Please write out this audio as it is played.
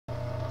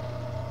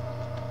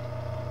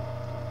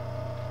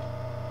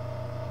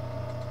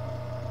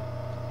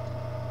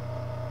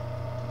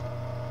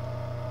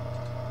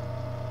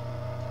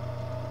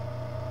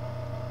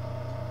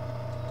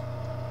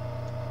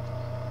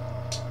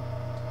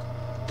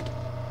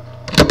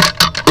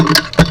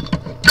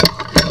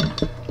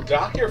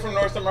Doc here from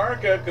North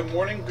America. Good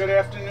morning, good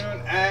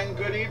afternoon, and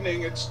good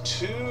evening. It's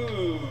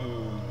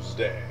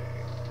Tuesday.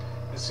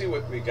 Let's see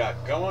what we got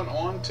going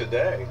on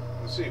today.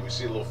 Let's see. We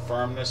see a little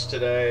firmness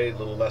today, a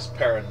little less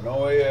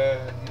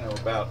paranoia,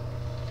 about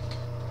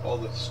all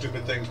the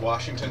stupid things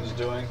Washington's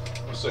doing.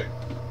 We'll see.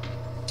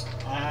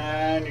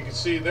 And you can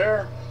see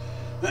there,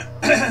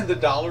 the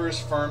dollar is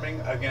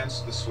firming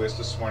against the Swiss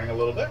this morning a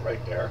little bit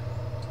right there.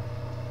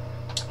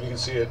 You can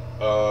see it,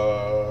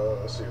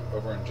 let's see,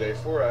 over in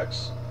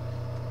J4X.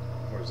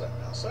 Where's that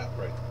now set?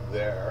 Right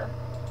there.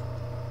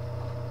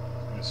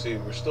 You can see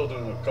we're still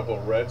doing a couple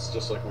of reds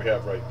just like we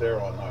have right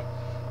there on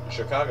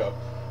Chicago.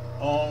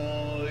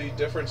 Only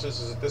difference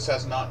is that this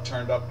has not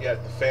turned up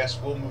yet. The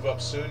fast will move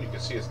up soon. You can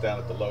see it's down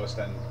at the lowest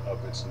end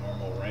of its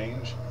normal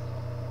range.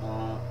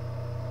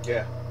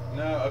 Yeah.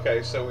 No,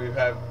 okay, so we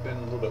have been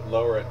a little bit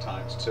lower at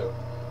times too.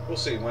 We'll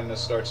see when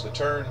this starts to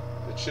turn.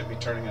 It should be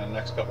turning in the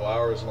next couple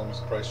hours as long as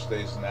the price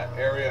stays in that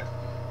area.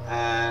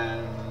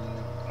 And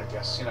I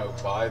guess,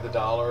 buy the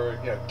dollar,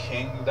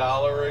 king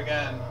dollar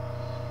again.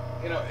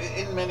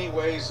 In many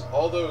ways,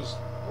 all those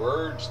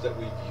words that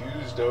we've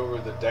used over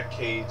the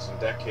decades and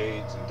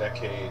decades and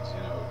decades,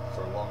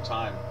 for a long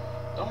time,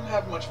 don't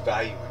have much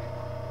value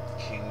anymore.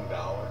 King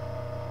dollar.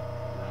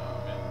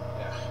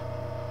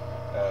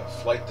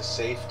 Flight to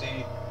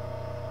safety.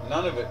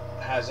 None of it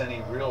has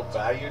any real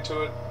value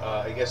to it.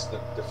 I guess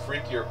the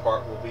freakier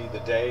part will be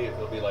the day.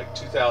 It'll be like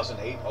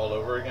 2008 all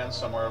over again,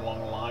 somewhere along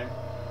the line,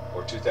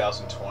 or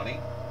 2020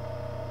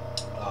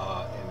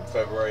 in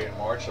February and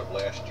March of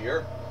last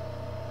year.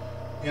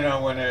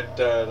 When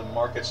the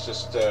markets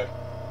just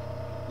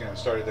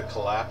started to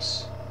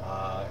collapse.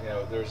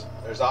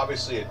 There's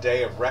obviously a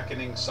day of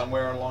reckoning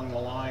somewhere along the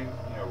line.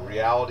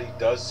 Reality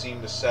does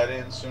seem to set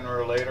in sooner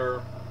or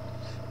later.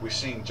 We're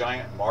seeing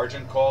giant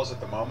margin calls at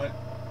the moment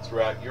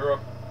throughout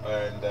Europe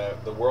and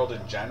the world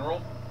in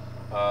general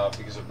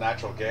because of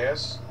natural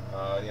gas.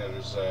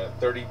 There's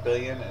 30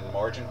 billion in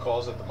margin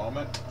calls at the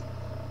moment.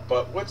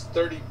 But what's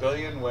 30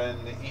 billion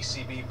when the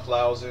ECB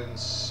plows in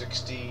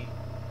 60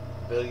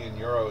 billion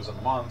euros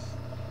a month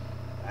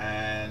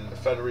and the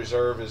Federal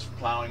Reserve is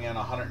plowing in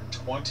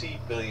 $120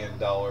 billion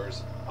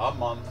a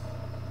month,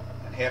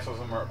 and half of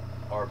them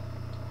are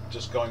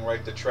just going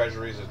right to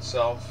treasuries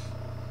itself.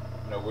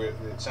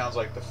 It sounds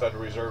like the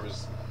Federal Reserve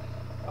is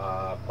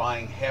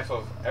buying half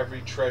of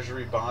every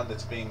treasury bond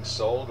that's being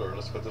sold, or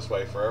let's put it this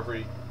way, for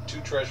every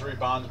 2 treasury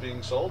bonds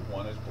being sold,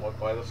 1 is bought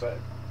by the Fed.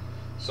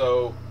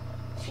 So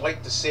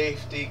flight to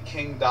safety,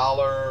 king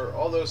dollar,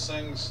 all those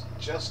things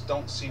just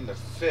don't seem to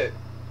fit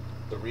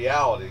the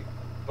reality.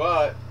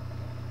 But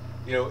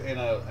in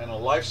a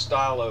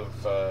lifestyle of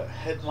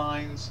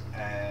headlines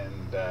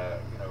and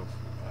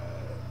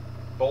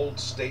bold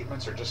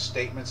statements, or just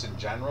statements in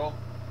general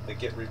that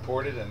get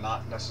reported and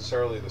not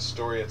necessarily the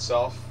story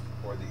itself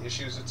or the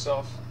issues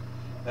itself,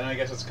 then I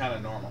guess it's kind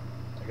of normal.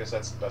 I guess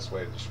that's the best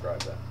way to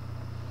describe that.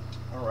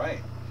 All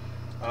right,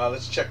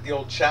 let's check the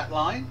old chat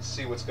line,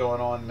 see what's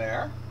going on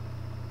there.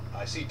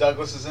 I see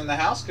Douglas is in the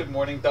house. Good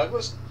morning,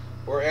 Douglas,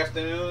 or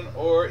afternoon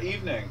or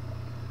evening.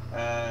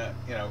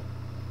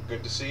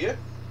 Good to see you.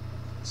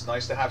 It's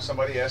nice to have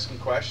somebody asking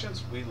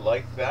questions. We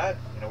like that.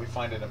 We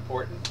find it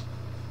important.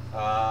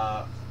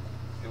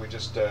 We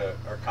just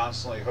are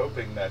constantly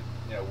hoping that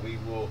we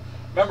will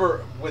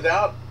remember,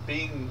 without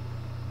being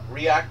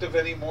reactive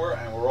anymore,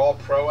 and we're all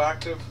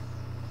proactive.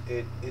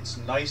 It's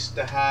nice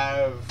to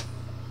have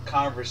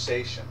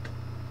conversation.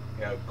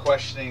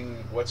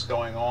 Questioning what's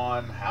going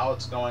on, how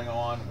it's going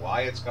on,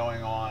 why it's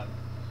going on,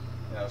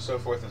 so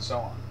forth and so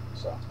on.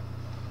 So,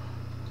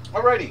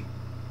 alrighty,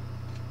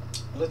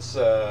 let's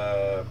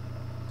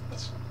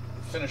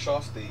finish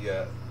off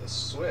the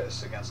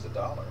Swiss against the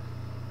dollar,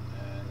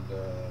 and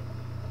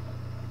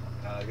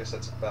I guess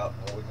that's about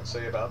all we can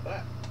say about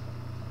that.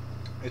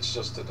 It's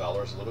just the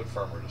dollar is a little bit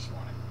firmer this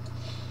morning.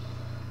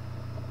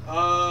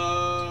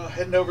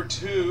 Heading over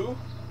to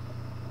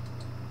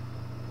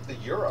the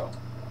euro.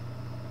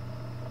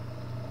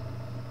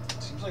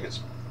 Seems like it's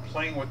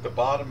playing with the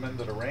bottom end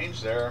of the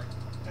range there,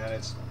 and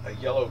it's a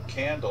yellow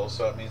candle,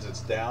 so it means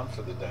it's down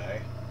for the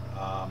day.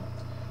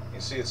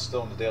 You see it's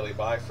still in the daily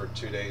buy for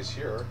 2 days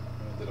here.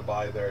 We did a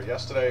buy there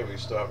yesterday. We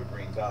still have a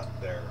green dot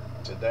there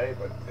today,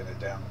 but in a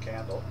down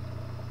candle.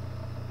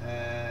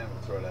 And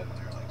we'll throw that in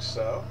there like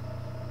so.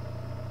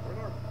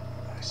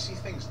 I see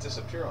things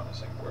disappear on this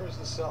thing. Where is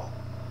the sell?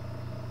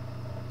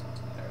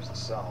 There's the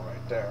sell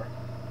right there.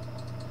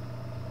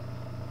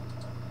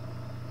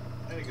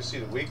 And you can see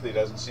the weekly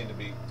doesn't seem to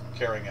be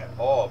caring at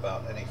all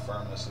about any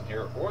firmness in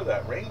here or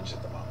that range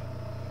at the moment.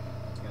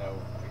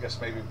 I guess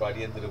maybe by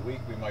the end of the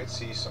week we might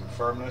see some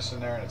firmness in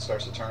there and it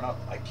starts to turn up.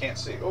 I can't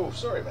see. Oh,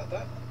 sorry about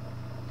that.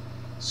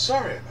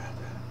 Sorry about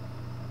that.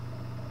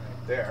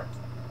 Right there.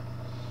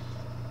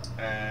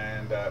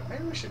 And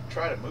maybe we should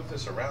try to move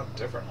this around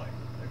differently.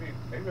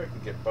 Maybe I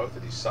can get both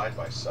of these side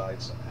by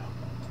side somehow.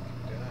 Can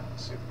we do that?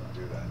 Let's see if we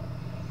can do that.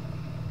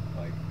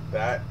 Like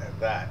that and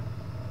that.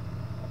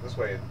 This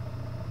way it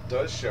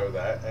does show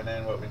that, and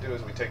then what we do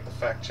is we take the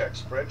fact check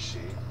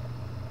spreadsheet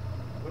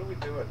what do we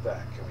do with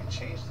that? Can we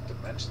change the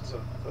dimensions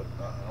of the?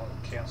 No, I don't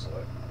want to cancel it.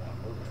 I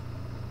want to move it.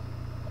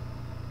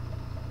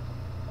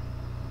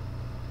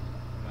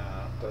 No,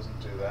 it doesn't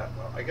do that.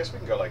 Well, I guess we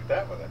can go like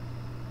that with it.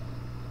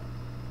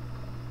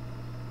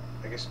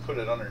 I guess put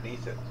it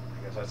underneath it.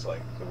 I guess that's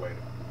like the way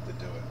to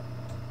do it.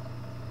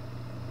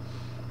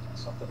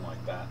 Something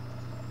like that.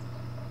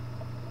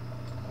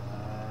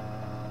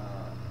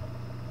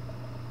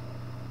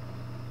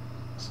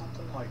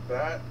 Something like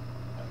that,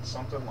 and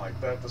something like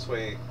that. This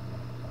way,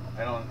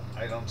 I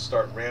don't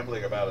start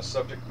rambling about a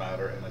subject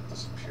matter and it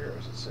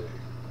disappears. Let's see.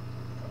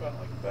 How about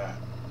like that?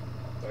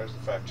 There's the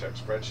fact check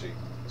spreadsheet.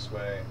 This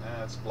way,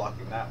 it's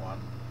blocking that one,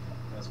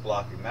 and it's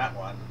blocking that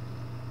one.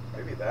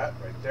 Maybe that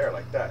right there,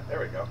 like that. There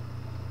we go.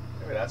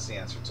 Maybe that's the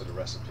answer to the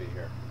recipe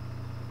here.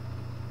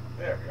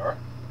 There we are.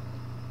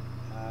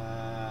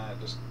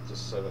 Just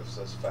so it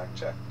says fact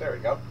check. There we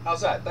go.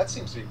 How's that? That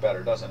seems to be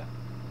better, doesn't it?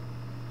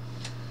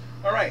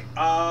 All right.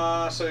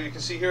 So you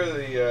can see here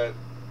the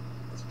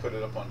let's put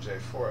it up on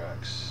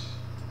J4X.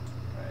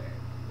 Right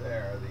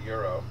there, the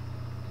euro.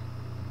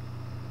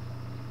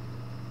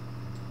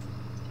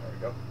 There we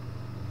go.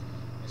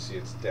 You see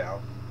it's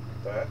down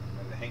like that,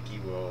 and the hinky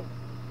will.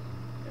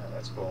 Yeah,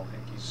 that's cool.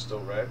 Hinky's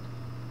still red.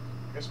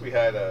 I guess we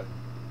had a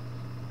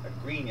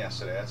green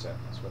yesterday. That's it.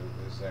 That's what it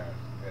is there.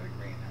 We had a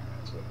green there.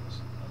 That's what it is.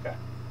 Okay.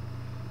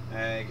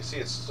 And you can see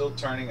it's still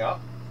turning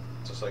up,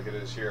 just like it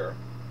is here.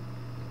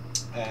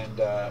 And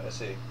let's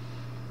see,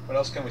 what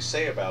else can we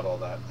say about all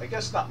that? I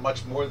guess not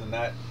much more than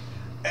that.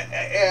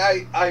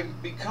 I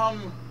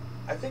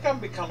think I'm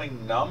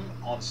becoming numb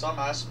on some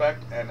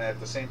aspect, and at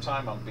the same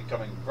time I'm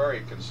becoming very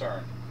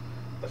concerned.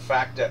 The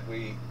fact that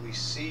we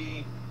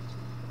see,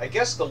 I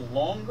guess the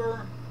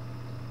longer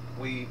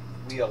we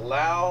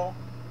allow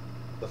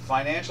the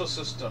financial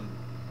system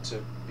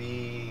to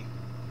be,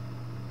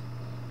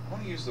 I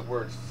want to use the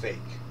word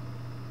fake,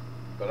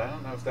 but I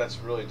don't know if that's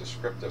really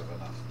descriptive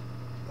enough.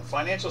 The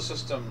financial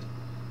system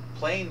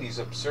playing these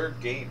absurd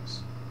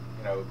games,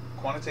 you know,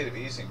 quantitative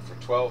easing for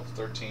 12,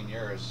 13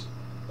 years,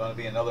 going to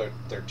be another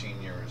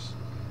 13 years.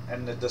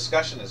 And the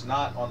discussion is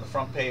not on the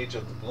front page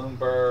of the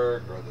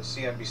Bloomberg or the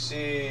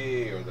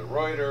CNBC or the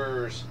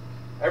Reuters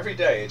every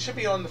day. It should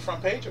be on the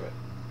front page of it.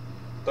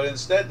 But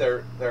instead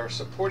they're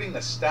supporting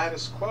the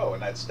status quo,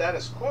 and that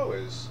status quo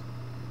is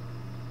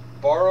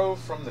borrow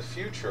from the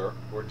future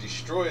or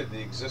destroy the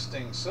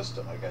existing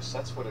system. I guess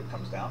that's what it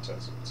comes down to.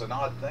 It's an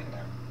odd thing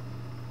there.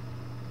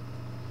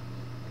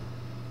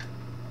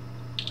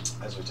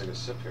 As we take a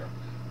sip here,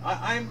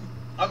 I'm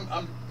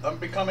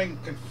becoming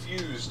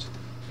confused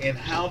in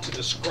how to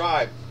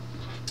describe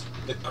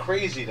the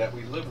crazy that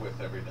we live with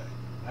every day.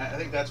 I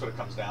think that's what it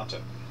comes down to.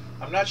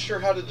 I'm not sure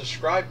how to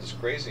describe this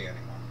crazy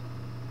anymore.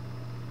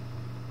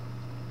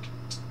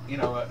 You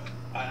know,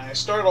 I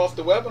started off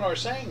the webinar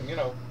saying, you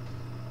know,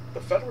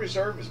 the Federal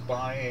Reserve is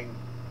buying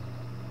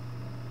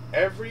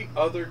every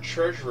other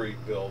Treasury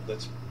bill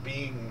that's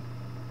being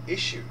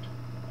issued.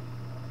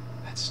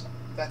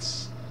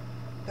 That's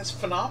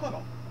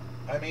phenomenal.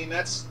 I mean,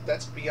 that's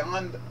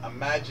beyond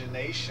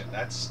imagination.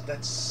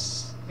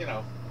 That's you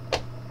know,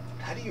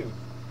 how do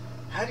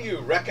you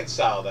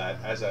reconcile that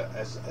as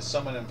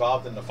someone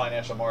involved in the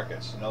financial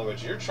markets? In other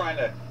words, you're trying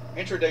to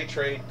intraday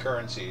trade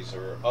currencies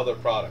or other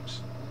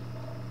products,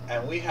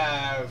 and we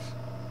have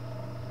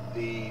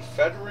the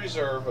Federal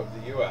Reserve of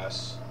the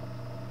U.S.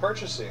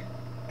 purchasing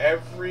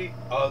every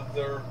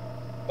other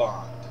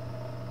bond,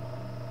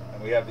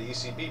 and we have the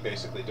ECB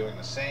basically doing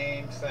the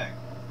same thing,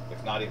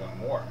 if not even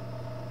more.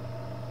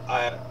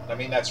 I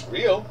mean, that's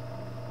real.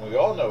 We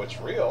all know it's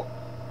real.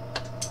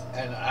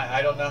 And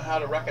I don't know how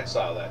to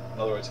reconcile that. In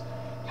other words,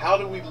 how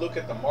do we look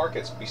at the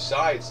markets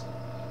besides,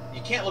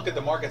 you can't look at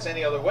the markets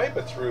any other way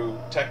but through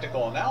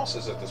technical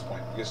analysis at this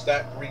point, because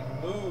that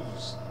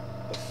removes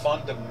the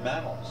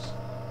fundamentals.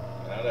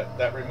 You know,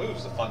 that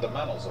removes the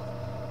fundamentals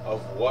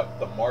of what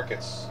the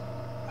markets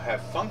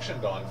have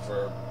functioned on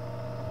for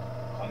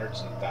hundreds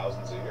and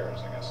thousands of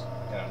years, I guess.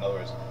 You know, in other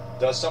words,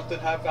 does something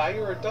have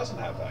value or it doesn't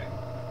have value?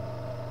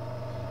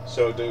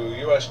 So do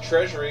U.S.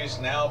 Treasuries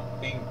now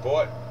being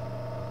bought,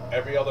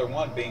 every other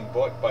one being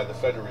bought by the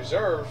Federal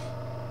Reserve,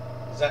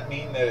 does that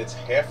mean that it's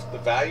half the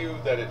value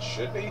that it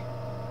should be?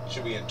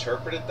 Should we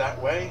interpret it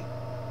that way?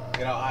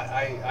 You know,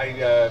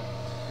 I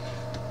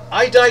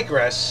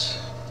digress.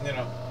 You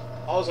know,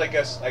 all I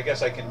guess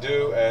I can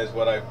do, as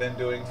what I've been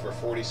doing for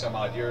 40 some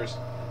odd years,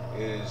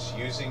 is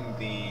using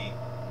the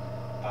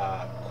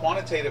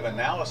quantitative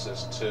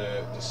analysis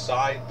to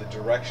decide the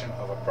direction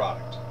of a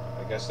product.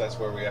 I guess that's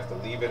where we have to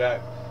leave it at,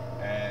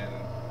 and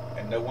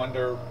no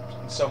wonder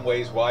in some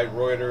ways why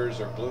Reuters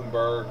or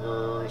Bloomberg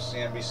or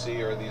CNBC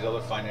or these other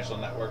financial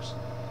networks,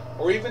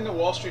 or even the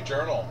Wall Street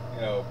Journal,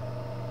 you know,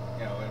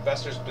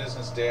 Investors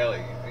Business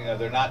Daily, you know,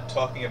 they're not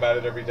talking about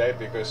it every day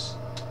because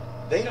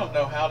they don't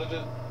know how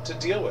to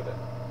deal with it.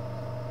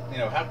 You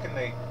know, how can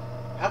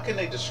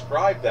they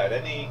describe that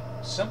any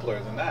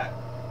simpler than that?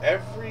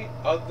 Every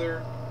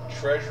other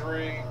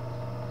Treasury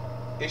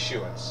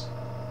issuance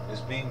is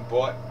being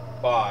bought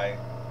by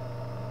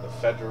the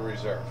Federal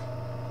Reserve.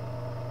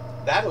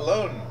 That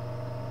alone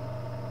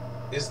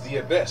is the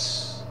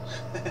abyss.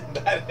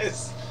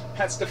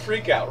 That's the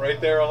freak out right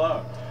there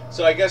alone.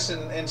 So I guess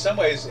in some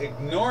ways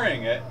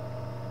ignoring it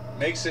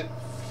makes it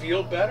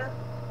feel better,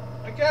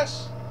 I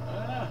guess. I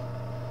don't know.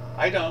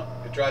 I don't.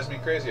 It drives me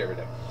crazy every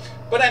day.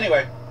 But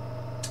anyway,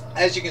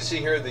 as you can see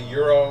here, the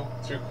euro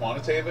through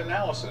quantitative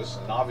analysis,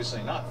 and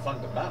obviously not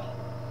fundamental,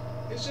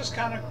 is just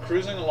kind of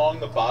cruising along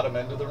the bottom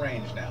end of the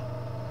range now.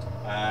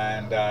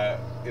 And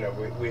you know,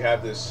 we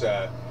have this,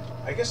 I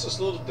guess, this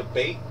little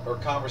debate or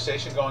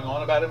conversation going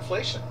on about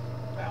inflation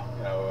now.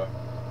 You know,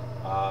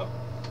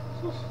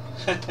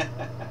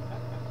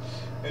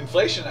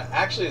 inflation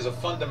actually is a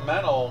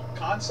fundamental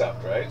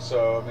concept, right?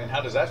 So I mean,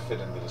 how does that fit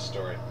into the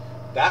story?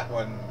 That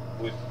one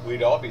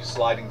we'd all be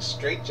sliding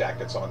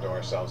straitjackets onto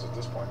ourselves at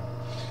this point.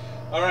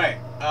 All right,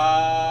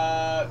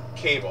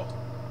 cable.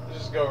 Let's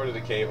just go over to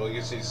the cable. You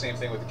can see the same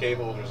thing with the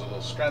cable. There's a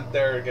little strength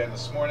there again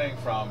this morning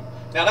from.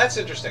 Now that's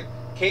interesting.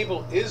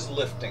 Cable is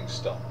lifting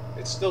still.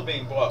 It's still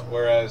being bought,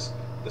 whereas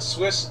the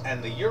Swiss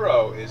and the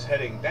euro is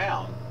heading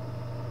down.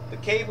 The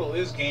cable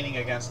is gaining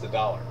against the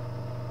dollar.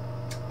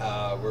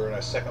 We're in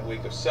a second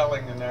week of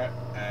selling in there,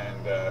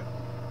 and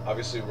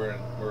obviously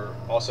we're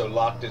also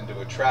locked into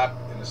a trap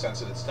in the sense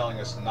that it's telling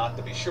us not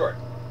to be short.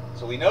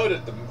 So we know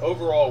that the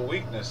overall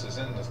weakness is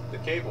in the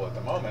cable at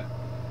the moment,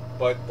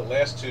 but the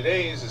last 2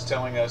 days is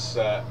telling us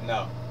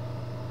no,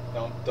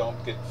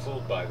 don't get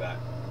fooled by that.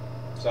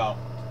 So,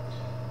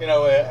 you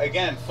know,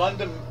 again,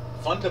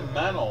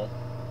 fundamental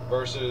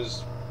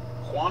versus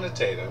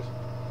quantitative,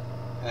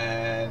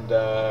 and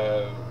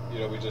you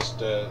know, we just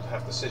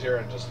have to sit here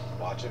and just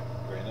watch it,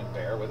 grin and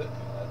bear with it,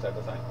 you know, that type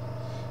of thing.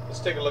 Let's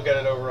take a look at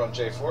it over on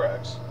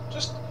J4X,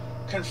 just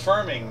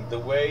confirming the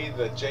way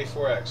that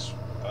J4X,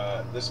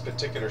 this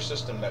particular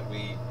system that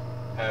we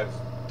have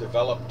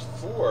developed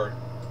for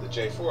the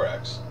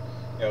J4X,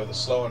 you know, the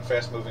slow and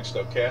fast moving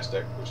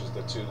stochastic, which is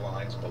the 2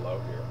 lines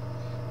below here,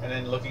 and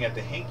then looking at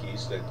the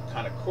hinkies that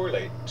kind of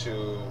correlate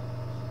to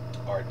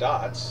our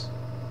dots,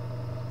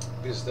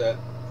 is that,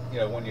 you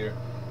know, when you're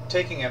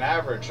taking an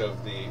average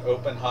of the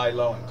open, high,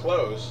 low, and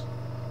close,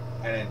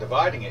 and then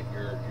dividing it,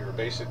 you're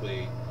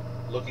basically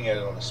looking at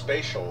it on a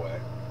spatial way,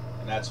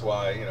 and that's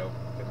why, you know,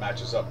 it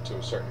matches up to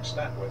a certain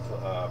extent with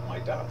my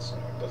dots. You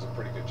know, it does a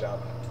pretty good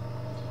job at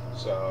it.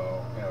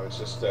 So, you know, it's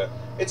just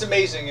it's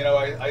amazing. You know,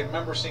 I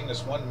remember seeing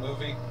this one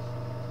movie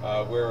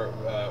where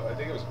I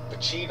think it was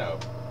Pacino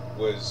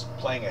was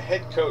playing a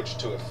head coach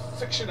to a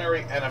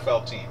fictionary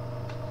NFL team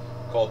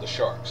called the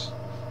Sharks.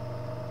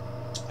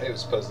 It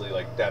was supposedly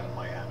like down in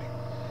Miami.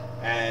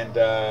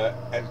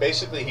 And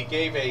basically he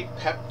gave a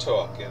pep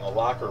talk in the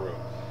locker room.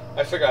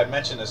 I figure I'd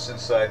mention this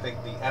since I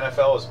think the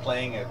NFL is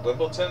playing at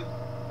Wimbledon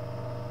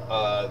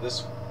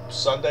this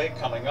Sunday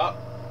coming up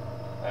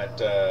at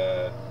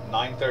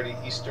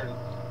 9:30 Eastern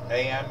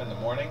a.m. in the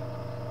morning.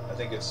 I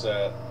think it's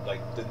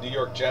like the New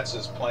York Jets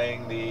is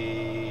playing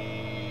the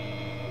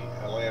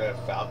Atlanta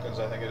Falcons,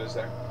 I think it is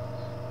there.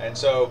 And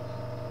so,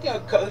 you know,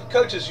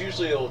 coaches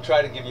usually will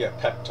try to give you a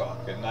pep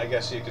talk, and I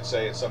guess you could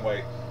say in some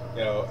way,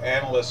 you know,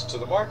 analysts to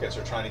the markets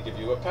are trying to give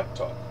you a pep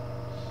talk.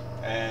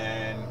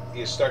 And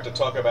you start to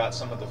talk about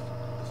some of the,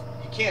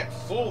 you can't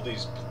fool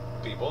these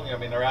people. You know, I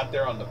mean, they're out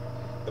there on the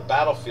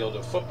battlefield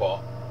of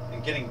football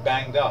and getting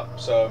banged up.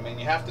 So, I mean,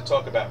 you have to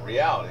talk about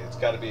reality. It's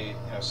got to be,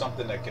 you know,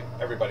 something that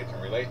everybody can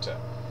relate to.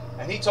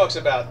 And he talks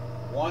about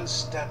one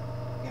step,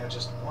 you know,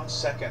 just 1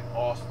 second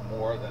off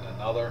more than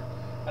another.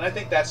 And I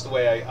think that's the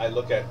way I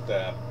look at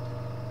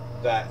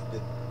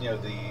you know,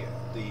 the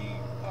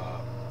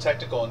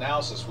technical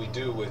analysis we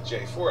do with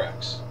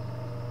J4X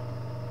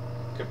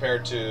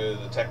compared to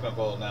the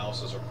technical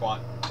analysis or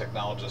quant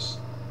technologists,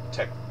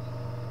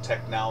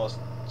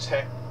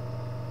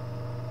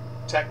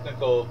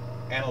 technical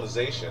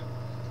analyzation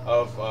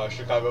of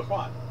Chicago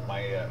Quant,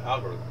 my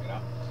algorithm, you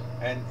know.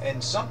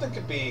 And something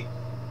could be,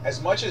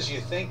 as much as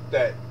you think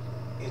that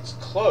it's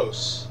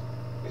close,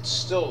 it's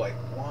still like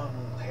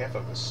 1/2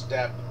 of a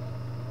step,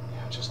 you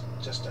know, just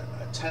a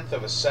 1/10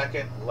 of a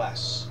second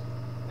less,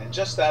 and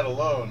just that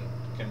alone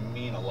can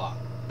mean a lot.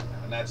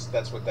 And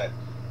that's what that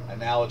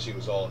analogy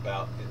was all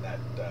about in that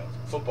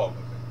football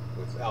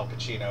movie with Al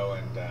Pacino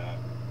and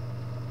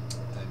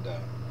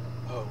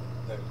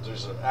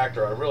there's an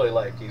actor I really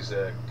like. He's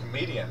a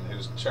comedian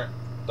who's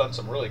done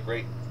some really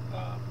great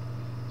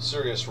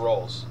serious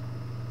roles.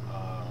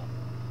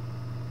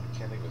 I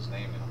can't think of his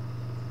name now.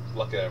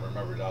 Lucky I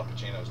remembered Al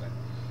Pacino's name.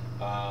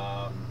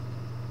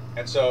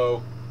 And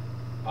so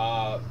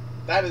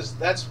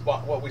that's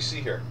what we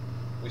see here.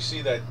 We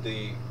see that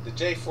the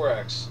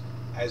J4X,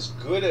 as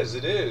good as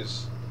it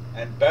is,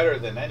 and better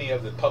than any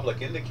of the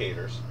public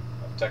indicators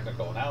of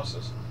technical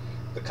analysis,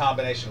 the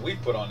combination we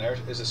put on there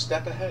is a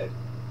step ahead.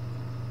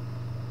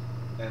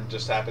 And it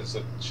just happens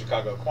that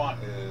Chicago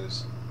Quant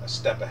is a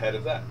step ahead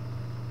of that.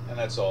 And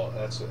that's all.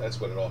 That's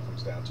what it all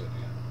comes down to in the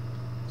end.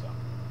 So,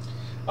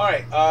 all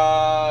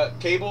right,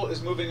 cable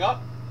is moving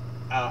up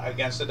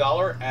against the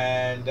dollar,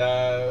 and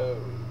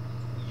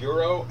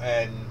euro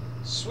and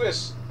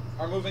Swiss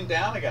are moving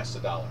down against the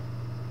dollar.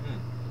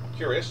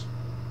 Curious,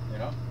 you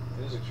know,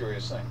 it is a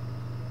curious thing.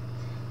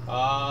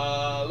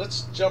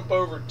 Let's jump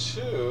over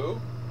to,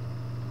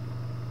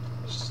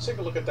 let's just take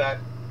a look at that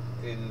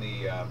in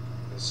the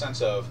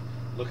sense of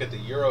look at the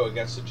euro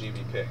against the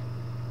GBP.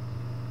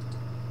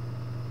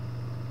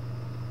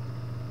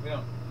 We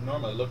don't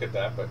normally look at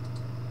that, but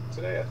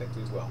today I think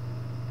we will.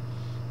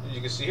 And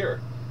you can see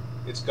here,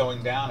 it's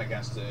going down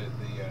against the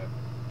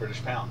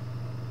British pound.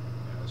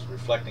 You know, it's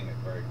reflecting it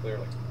very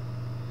clearly.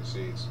 You can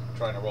see it's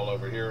trying to roll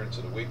over here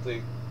into the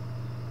weekly.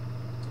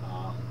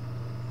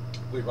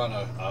 We run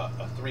a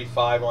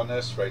 3.5 on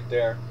this right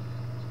there.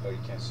 Oh, you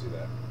can't see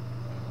that.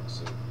 Let's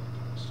see if we can do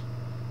this.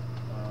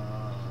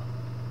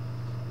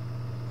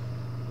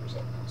 Where's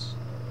that mouse?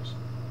 There it is.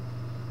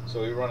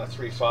 So we run a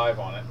 3.5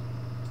 on it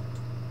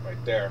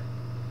right there.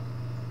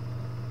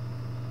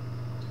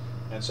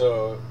 And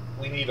so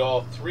we need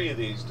all three of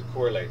these to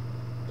correlate.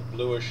 The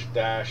bluish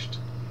dashed,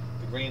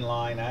 the green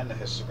line, and the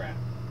histogram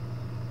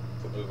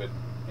to move it,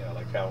 you know,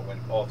 like how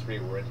when all three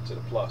were into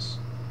the plus.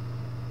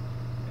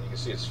 You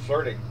can see it's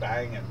flirting,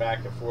 bang, and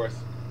back and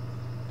forth,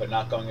 but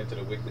not going into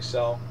the weekly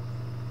sell.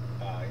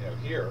 You know,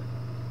 here,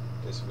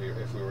 if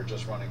we were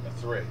just running the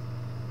 3.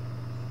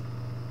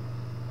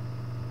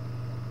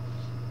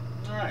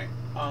 All right.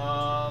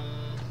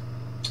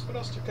 What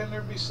else can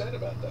there be said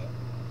about that?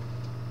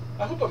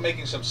 I hope I'm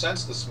making some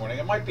sense this morning.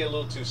 It might be a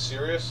little too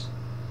serious.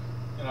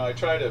 You know, I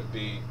try to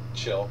be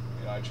chill.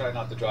 You know, I try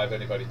not to drive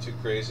anybody too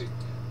crazy.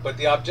 But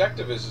the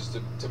objective is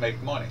to make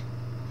money,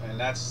 and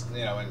that's,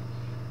 you know, and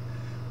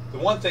the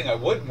one thing I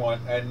wouldn't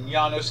want, and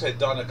Janos had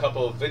done a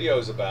couple of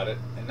videos about it,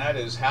 and that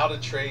is how to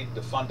trade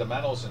the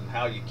fundamentals and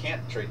how you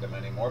can't trade them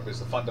anymore because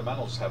the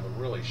fundamentals have a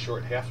really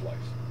short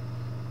half-life.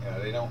 You know,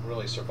 they don't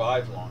really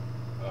survive long.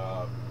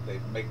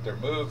 They make their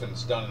move and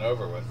it's done and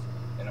over with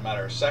in a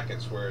matter of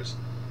seconds, whereas,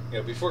 you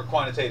know, before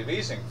quantitative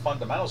easing,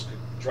 fundamentals could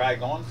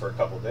drag on for a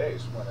couple of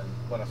days.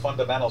 When a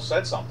fundamental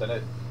said something,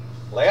 it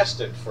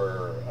lasted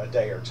for a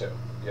day or two.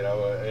 You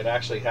know, it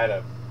actually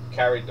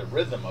carried the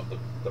rhythm of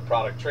the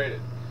product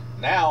traded.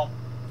 Now,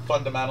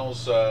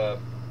 fundamentals,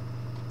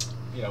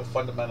 you know,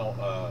 fundamental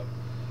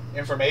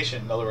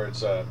information, in other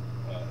words,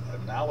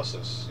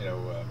 analysis, you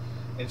know,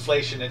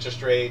 inflation,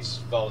 interest rates,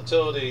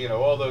 volatility, you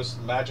know, all those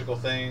magical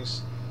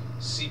things,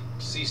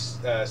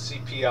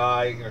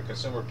 CPI, you know,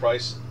 consumer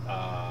price,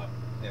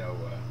 you know,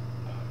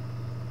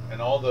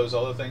 and all those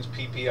other things,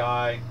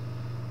 PPI,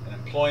 and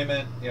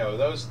employment, you know,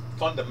 those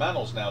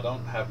fundamentals now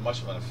don't have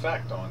much of an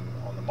effect on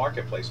the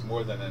marketplace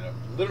more than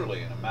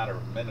literally in a matter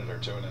of a minute or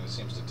two, and then it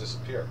seems to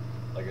disappear.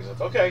 Like as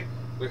if, okay,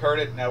 we heard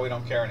it, now we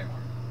don't care anymore.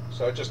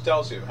 So it just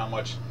tells you how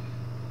much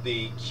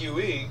the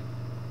QE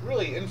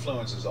really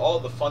influences all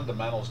the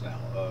fundamentals now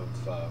of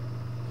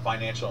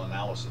financial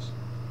analysis.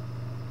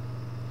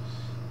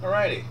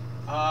 Alrighty,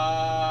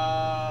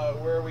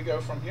 where we go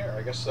from here?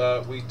 I guess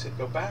we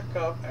go back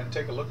up and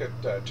take a look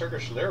at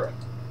Turkish lira.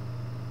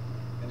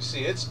 And you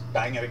see it's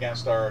banging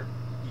against our,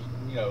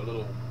 you know,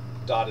 little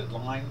dotted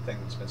line thing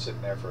that's been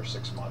sitting there for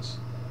 6 months.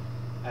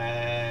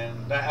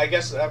 And I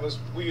guess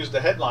we used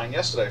the headline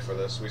yesterday for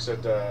this. We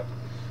said, I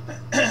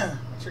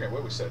forget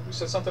what we said. We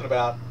said something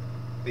about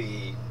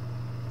the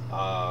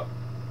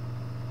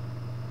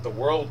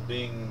world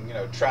being, you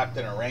know, trapped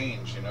in a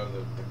range. You know,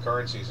 the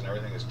currencies and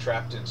everything is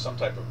trapped in some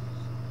type of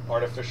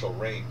artificial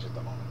range at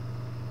the moment.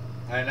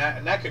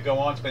 And that could go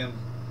on. It's been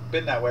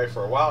that way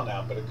for a while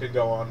now, but it could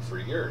go on for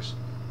years.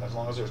 As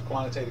long as there's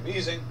quantitative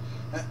easing,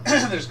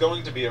 there's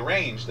going to be a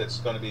range that's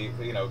going to be,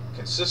 you know,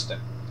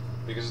 consistent,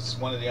 because it's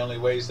one of the only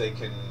ways they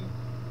can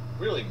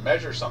really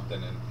measure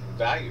something in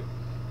value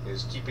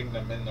is keeping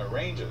them in their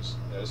ranges.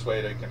 You know, this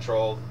way they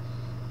control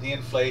the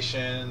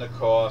inflation, the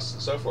costs,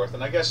 and so forth.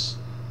 And I guess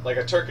like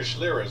a Turkish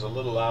lira is a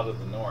little out of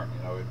the norm.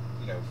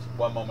 You know,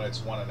 one moment it's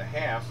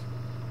 1.5,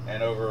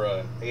 and over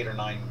a 8 or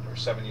 9 or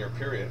 7 year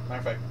period. Matter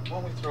of fact,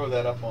 why don't we throw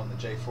that up on the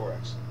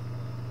J4X?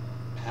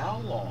 How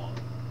long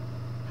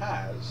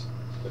has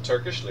the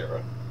Turkish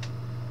lira,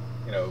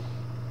 you know,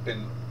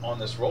 been on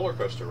this roller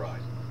coaster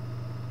ride?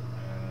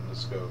 And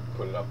let's go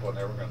put it up on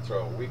there. We're going to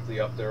throw a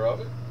weekly up there of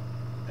it,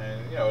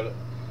 and you know,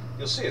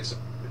 you'll see it's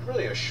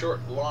really a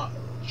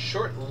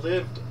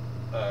short-lived,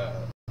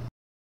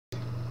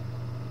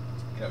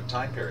 you know,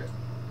 time period.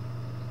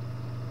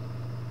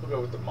 We'll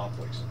go with the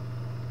monthlies.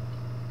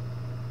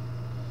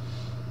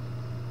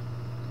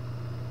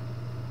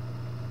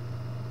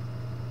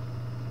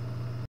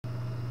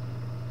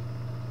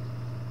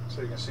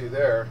 So you can see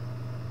there,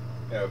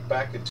 you know,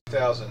 back in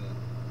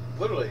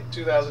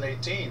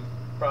 2018,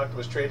 product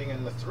was trading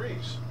in the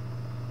 3s.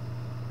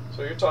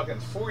 So you're talking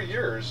 4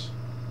 years,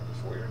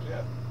 4 years,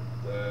 yeah,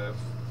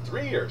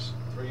 3 years.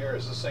 3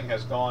 years, this thing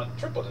has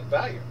tripled in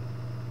value.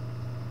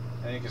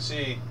 And you can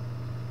see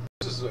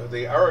this is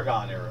the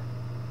Aragon era,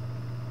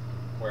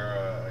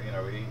 where you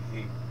know, he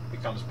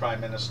becomes prime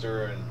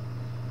minister, and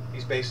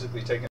he's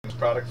basically taking his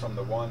product from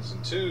the 1s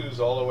and 2s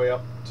all the way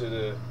up to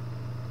the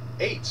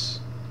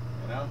 8s.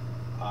 You know,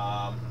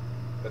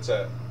 that's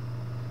a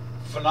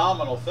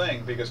phenomenal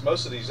thing, because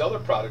most of these other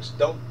products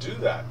don't do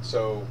that.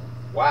 So,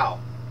 wow,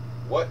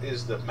 what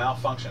is the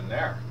malfunction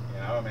there?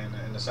 You know, I mean,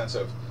 in the sense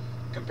of,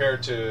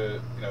 compared to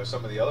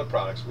some of the other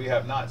products, we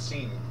have not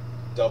seen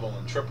double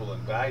and triple in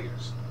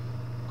values,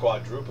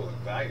 quadruple in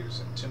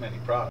values in too many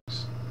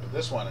products. But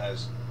this one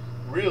has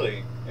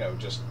really,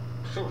 just,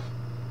 it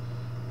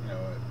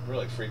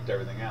really freaked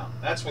everything out.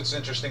 That's what's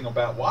interesting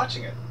about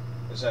watching it,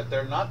 is that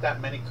there are not that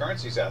many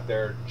currencies out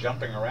there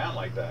jumping around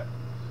like that.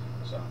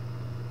 So,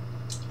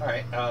 all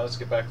right, let's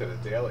get back to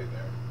the daily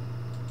there.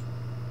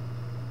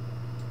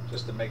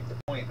 Just to make the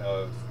point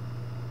of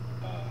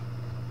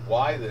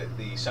why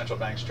the central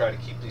banks try to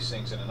keep these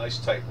things in a nice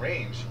tight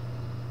range,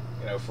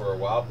 for a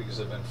while, because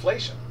of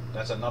inflation.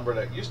 That's a number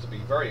that used to be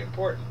very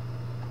important.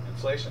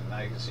 Inflation.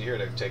 Now you can see here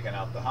they've taken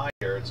out the high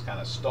here. It's kind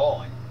of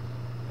stalling,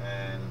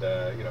 and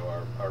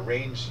our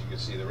range. You can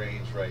see the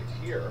range right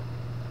here.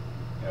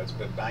 It's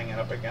been banging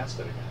up against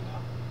it again now.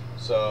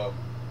 So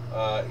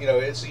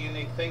it's a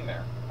unique thing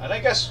there. And I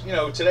guess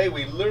today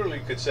we literally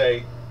could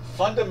say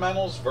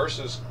fundamentals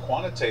versus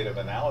quantitative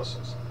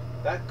analysis.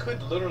 That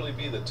could literally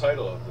be the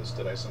title of this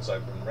today, since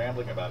I've been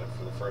rambling about it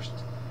for the first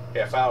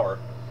half hour.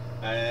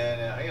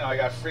 And I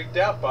got freaked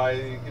out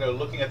by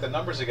looking at the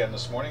numbers again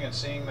this morning and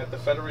seeing that the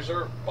Federal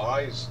Reserve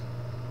buys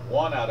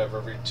 1 out of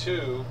every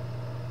 2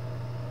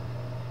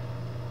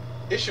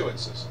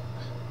 issuances.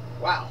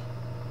 Wow,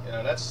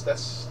 that's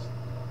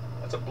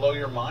a blow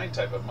your mind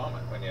type of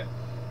moment when you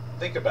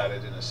think about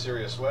it in a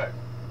serious way.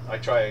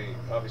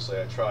 Obviously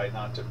I try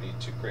not to be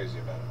too crazy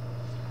about it.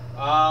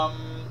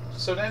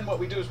 So then what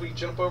we do is we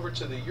jump over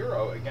to the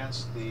euro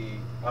against the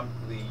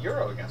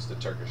euro against the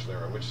Turkish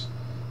lira, which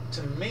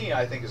to me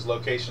I think is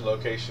location,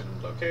 location,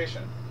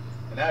 location,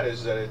 and that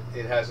is that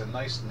it has a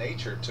nice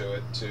nature to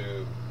it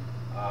to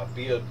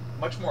be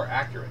much more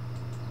accurate.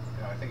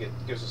 I think it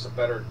gives us a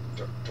better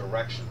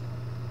direction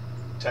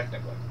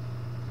technically,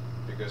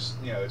 because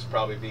it's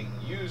probably being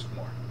used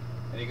more.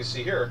 And you can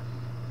see here,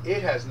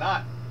 it has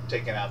not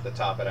taken out the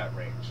top of that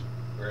range,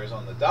 whereas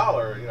on the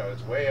dollar,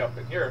 it's way up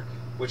in here,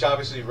 which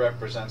obviously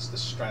represents the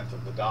strength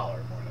of the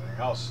dollar more than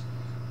anything else.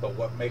 But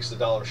what makes the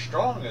dollar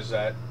strong is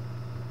that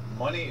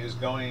money is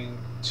going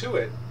to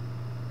it,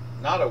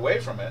 not away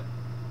from it.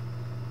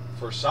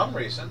 For some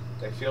reason,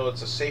 they feel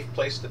it's a safe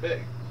place to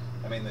be.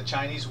 I mean, the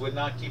Chinese would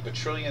not keep $1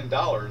 trillion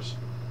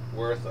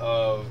worth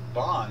of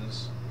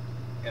bonds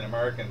in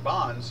American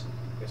bonds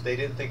if they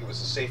didn't think it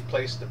was a safe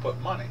place to put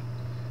money.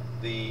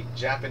 The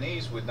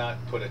Japanese would not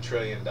put $1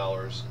 trillion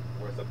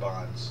worth of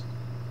bonds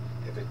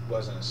if it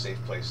wasn't a safe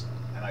place.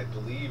 And I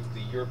believe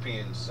the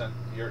European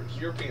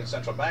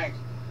Central Bank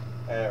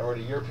or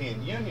the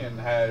European Union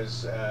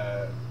has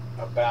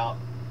about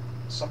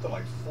something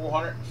like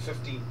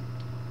 450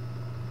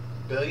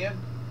 billion,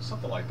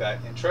 something like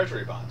that, in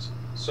treasury bonds.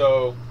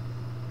 So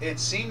it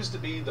seems to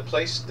be the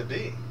place to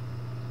be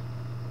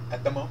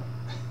at the moment.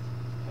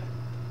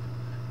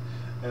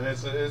 And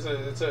it's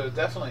a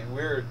definitely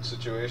weird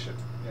situation,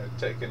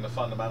 taking the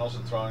fundamentals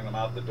and throwing them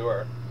out the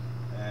door,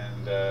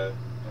 and it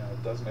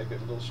does make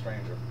it a little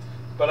stranger.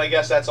 But I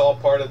guess that's all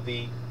part of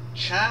the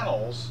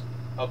channels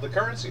of the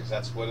currencies.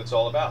 That's what it's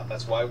all about.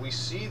 That's why we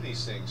see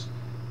these things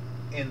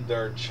in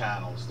their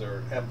channels,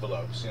 their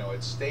envelopes.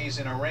 It stays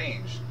in a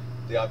range.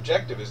 The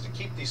objective is to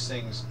keep these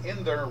things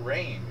in their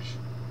range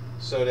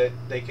so that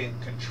they can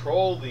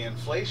control the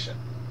inflation.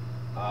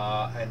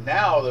 And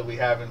now that we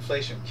have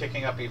inflation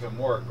kicking up even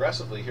more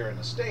aggressively here in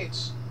the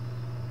States,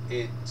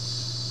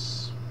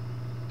 it's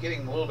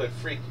getting a little bit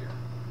freakier.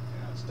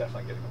 It's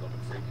definitely getting a little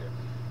bit freakier.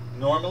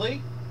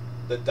 Normally,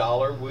 the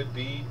dollar would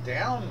be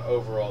down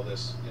over all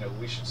this.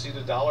 We should see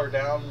the dollar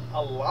down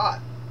a lot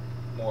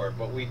more,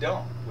 but we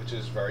don't, which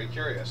is very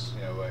curious.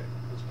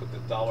 Let's put the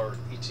dollar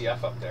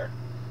ETF up there.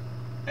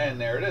 And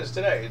there it is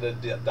today.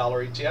 The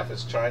dollar ETF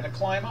is trying to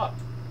climb up.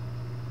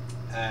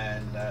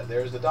 And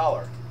there's the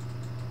dollar.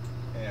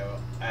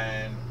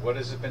 And what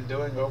has it been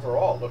doing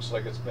overall? It looks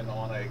like it's been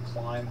on a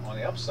climb on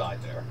the upside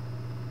there.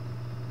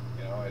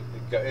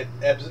 It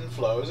ebbs and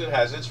flows. It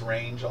has its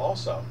range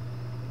also.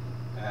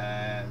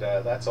 And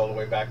that's all the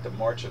way back to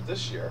March of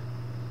this year.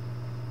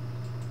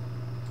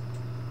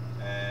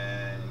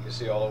 And you can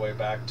see all the way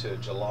back to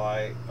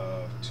July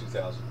of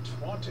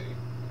 2020.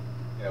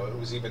 It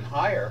was even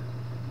higher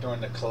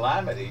during the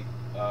calamity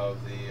of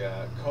the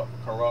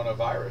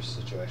coronavirus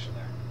situation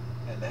there.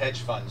 And the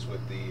hedge funds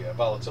with the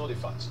volatility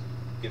funds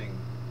getting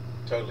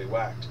totally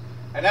whacked.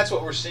 And that's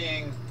what we're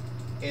seeing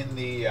in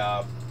the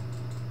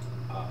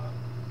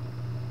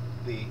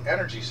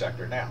energy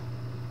sector now.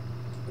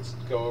 Let's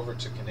go over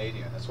to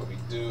Canadian. That's what we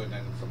do, and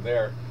then from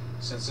there,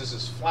 since this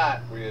is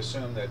flat, we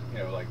assume that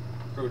like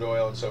crude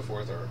oil and so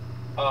forth are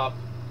up,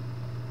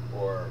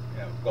 or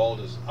gold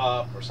is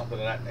up, or something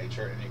of that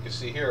nature. And you can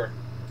see here,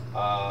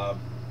 the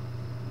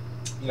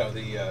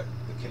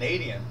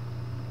Canadian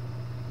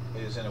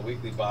is in a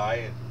weekly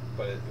buy,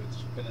 but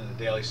it's been in a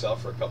daily sell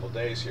for a couple of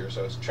days here,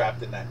 so it's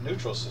trapped in that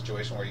neutral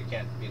situation where you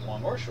can't be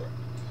long or short,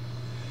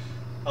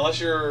 unless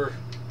you're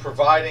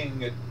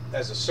providing it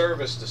as a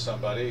service to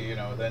somebody.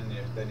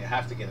 Then you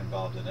have to get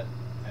involved in it,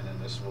 and then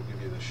this will give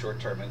you the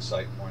short-term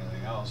insight more than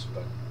anything else.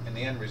 But in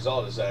the end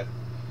result is that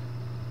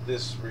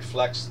this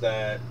reflects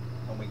that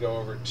when we go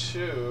over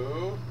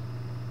to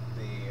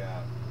the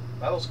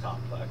metals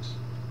complex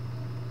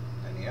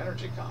and the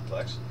energy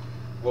complex.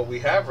 What we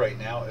have right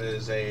now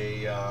is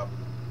a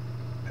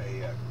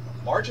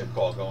margin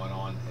call going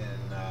on in,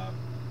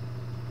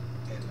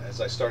 as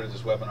I started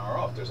this webinar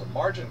off, there's a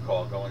margin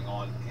call going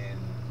on in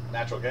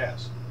natural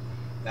gas.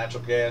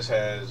 Natural gas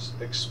has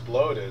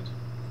exploded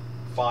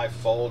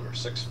 5-fold or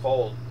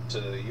 6-fold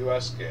to the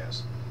U.S.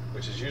 gas,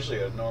 which is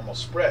usually a normal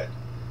spread.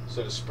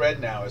 So the spread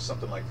now is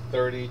something like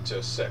 30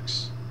 to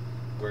 6,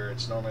 where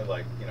it's normally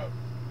like,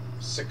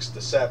 6 to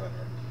 7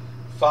 or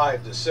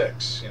 5 to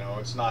 6.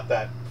 It's not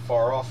that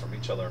far off from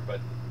each other,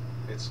 but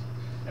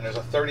and there's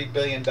a $30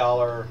 billion,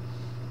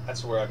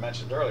 that's where I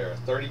mentioned earlier, a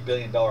 $30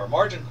 billion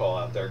margin call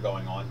out there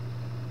going on.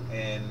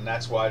 And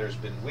that's why there's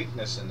been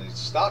weakness in the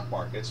stock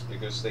markets,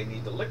 because they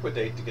need to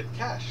liquidate to get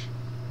cash.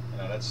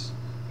 That's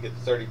you get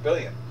the 30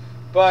 billion.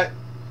 But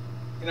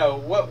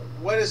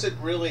what is it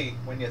really,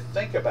 when you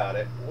think about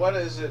it? What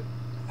is it?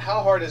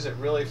 How hard is it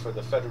really for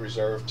the Federal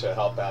Reserve to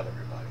help out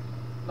everybody?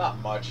 Not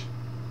much,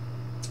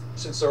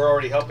 since they're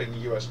already helping the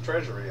U.S.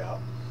 Treasury out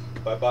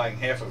by buying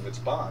half of its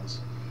bonds.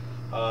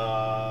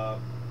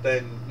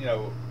 Then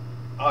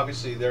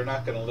obviously they're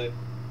not going to let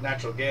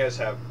natural gas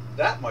have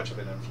that much of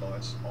an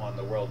influence on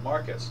the world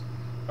markets.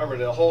 Remember,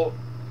 the whole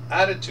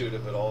attitude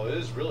of it all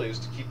is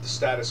to keep the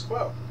status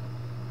quo.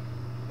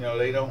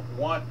 They don't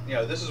want,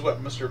 this is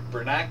what Mr.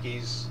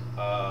 Bernanke's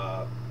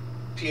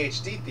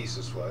PhD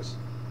thesis was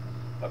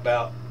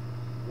about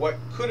what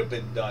could have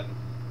been done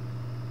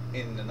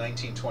in the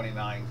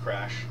 1929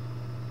 crash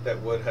that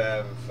would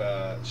have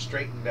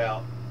straightened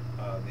out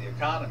the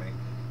economy.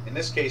 In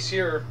this case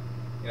here,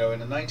 in the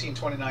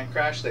 1929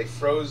 crash, they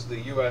froze the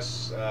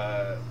U.S.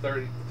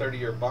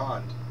 30-year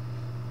bond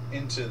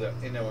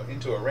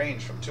into a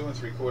range from 2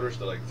 3/4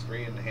 to like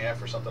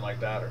 3.5 or something like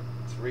that, or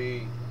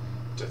 3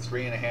 to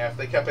 3.5.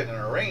 They kept it in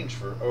a range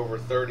for over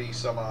 40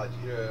 some odd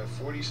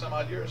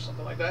years,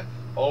 something like that,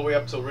 all the way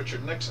up till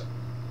Richard Nixon.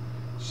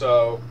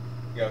 So,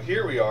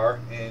 here we are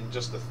in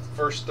just the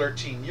first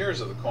 13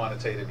 years of the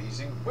quantitative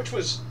easing, which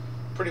was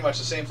pretty much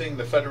the same thing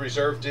the Federal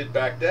Reserve did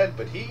back then,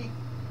 but he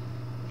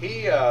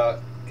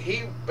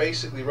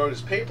basically wrote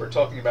his paper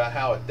talking about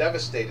how it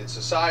devastated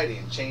society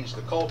and changed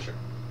the culture.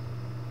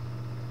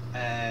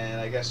 And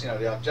I guess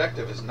the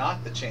objective is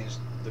not to change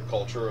the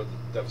culture or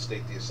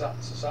devastate the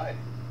society.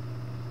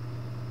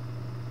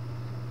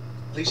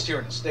 At least here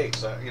in the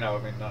States, I'm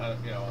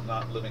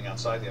not living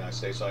outside the United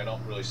States, so I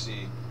don't really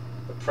see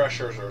the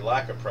pressures or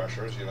lack of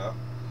pressures.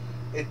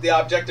 The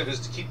objective is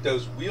to keep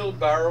those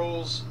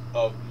wheelbarrows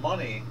of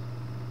money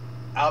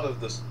out of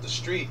the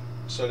street,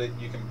 so that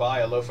you can buy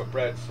a loaf of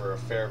bread for a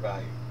fair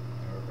value,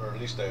 or at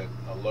least a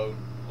low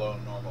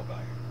normal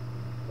value.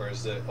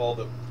 Whereas all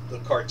the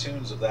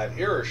cartoons of that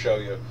era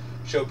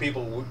show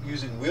people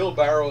using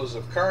wheelbarrows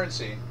of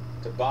currency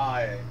to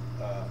buy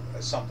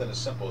something as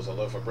simple as a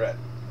loaf of bread.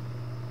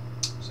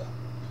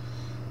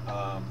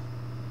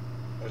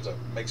 So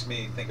makes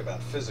me think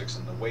about physics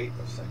and the weight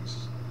of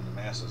things and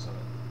the masses of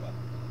it, but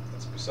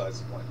that's besides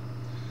the point.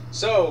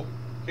 So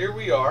here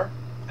we are,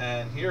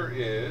 and here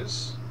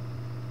is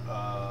where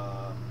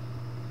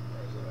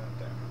is it at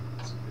there?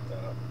 Let's get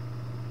that up.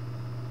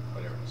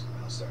 Oh, there it is, the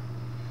mouse there.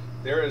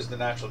 There is the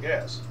natural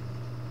gas.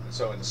 And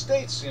so in the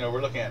States,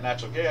 we're looking at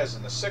natural gas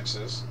in the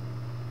 6s,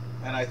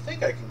 and I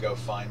think I can go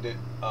find it.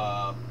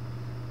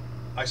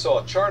 I saw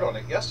a chart on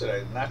it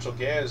yesterday. The natural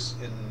gas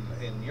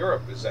in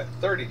Europe is at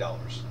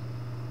 $30.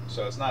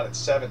 So it's not at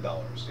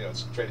 $7.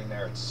 It's trading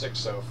there at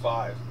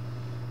 6.05.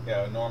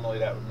 Normally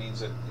that means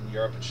that in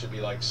Europe it should be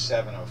like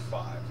 7.05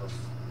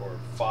 or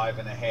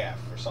 5.5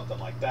 or something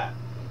like that.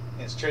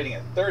 And it's trading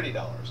at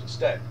 $30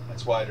 instead.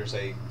 That's why there's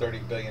a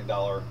 $30 billion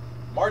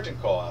margin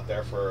call out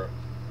there for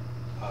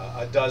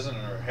a dozen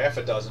or half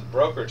a dozen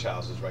brokerage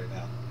houses right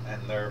now,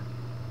 and they're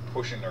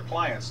pushing their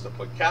clients to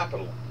put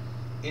capital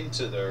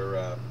into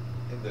the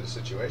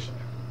situation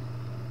there.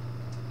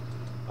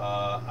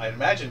 I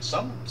imagine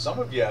some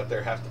of you out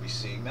there have to be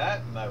seeing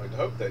that, and I would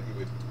hope that you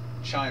would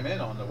chime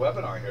in on the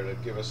webinar here to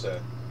give us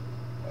a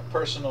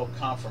personal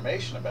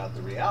confirmation about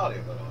the reality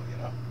of it all.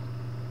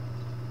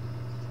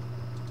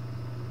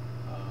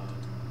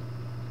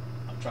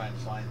 I'm trying to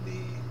find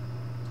the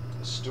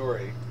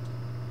story.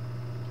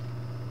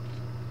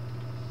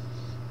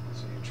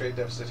 So your trade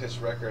deficit hits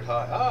record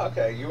high. Oh,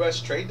 okay.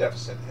 U.S. trade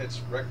deficit hits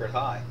record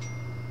high.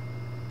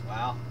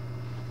 Wow.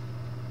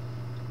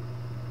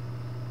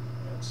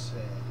 Let's see.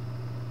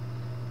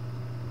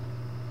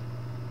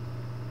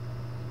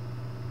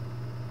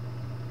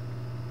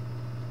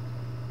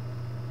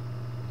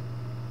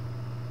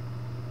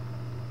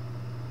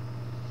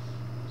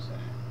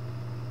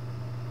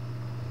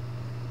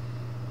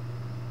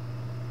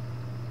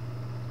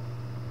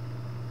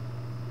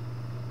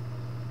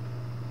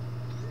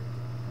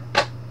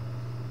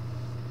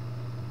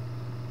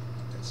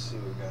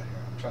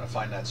 Trying to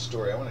find that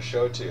story. I want to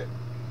show it to you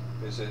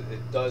because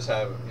it does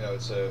have,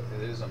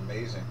 it is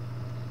amazing,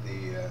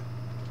 the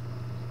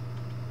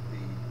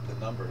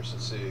numbers.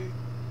 Let's see.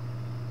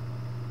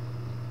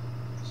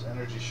 Is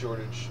energy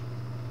shortage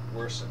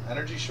worsen?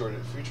 Energy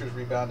shortage, futures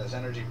rebound as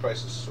energy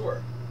prices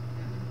soar.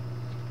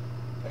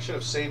 I should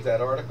have saved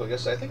that article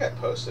yesterday. I think I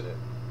posted it,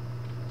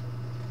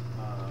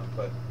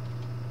 but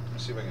let me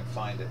see if I can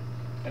find it.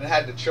 And it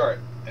had the chart,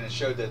 and it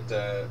showed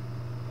that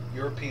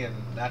European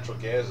natural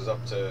gas is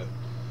up to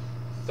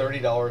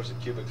 $30 a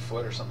cubic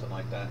foot or something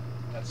like that.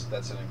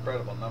 That's an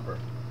incredible number,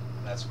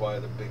 and that's why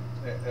the big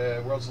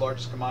world's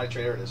largest commodity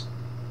trader, it is,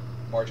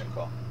 margin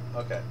call.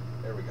 Okay,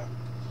 there we go.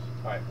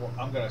 All right, well,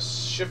 I'm going to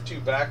shift you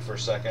back for a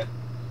second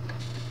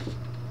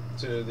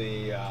to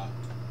the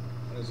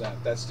what is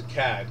that? That's the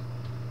CAD,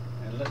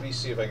 and let me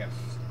see if I can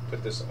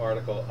put this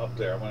article up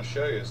there. I want to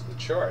show you the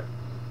chart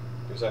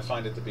because I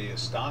find it to be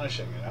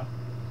astonishing, you know.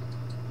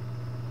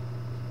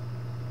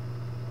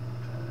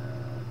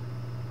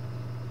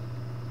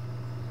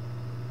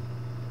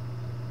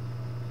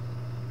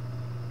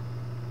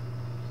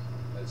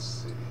 Let's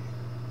see.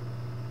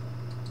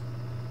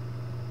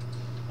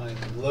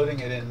 I'm loading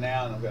it in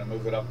now, and I'm going to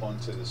move it up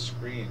onto the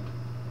screen.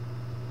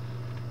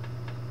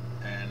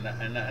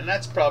 And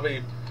that's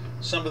probably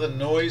some of the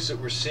noise that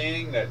we're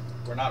seeing that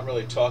we're not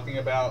really talking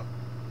about.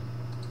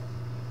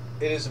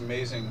 It is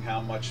amazing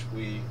how much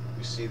we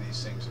see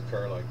these things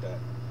occur like that.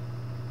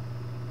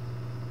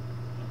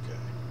 Okay.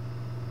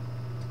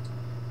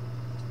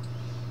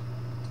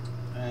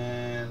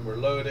 And we're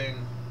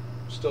loading,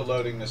 still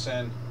loading this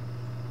in,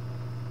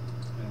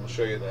 and we'll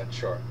show you that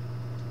chart.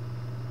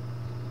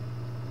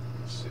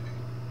 Let's see.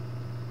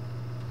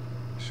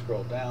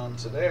 Scroll down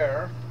to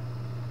there,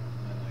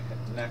 and I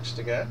hit next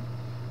again.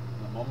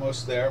 I'm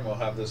almost there, and we'll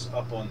have this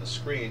up on the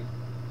screen.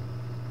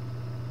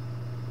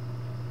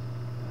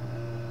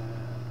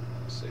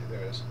 Let's see, there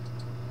it is.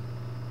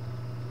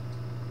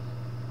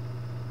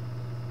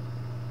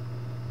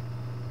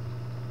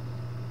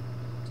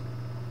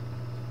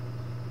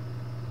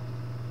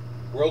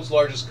 World's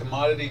largest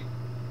commodity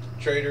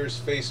traders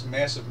face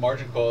massive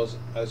margin calls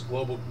as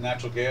global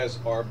natural gas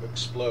arb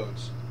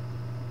explodes.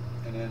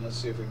 And then let's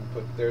see if we can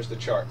put, there's the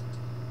chart.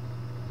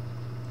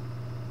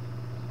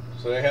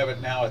 So they have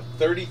it now at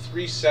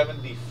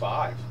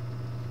 33.75.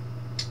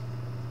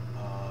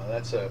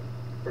 That's a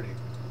pretty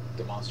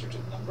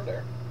demonstrative number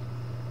there.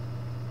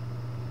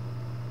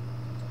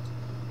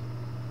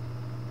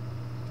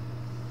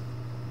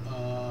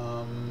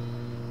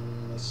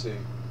 Let's see.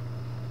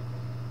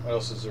 What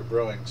else is there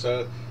brewing?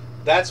 So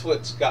that's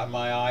what's got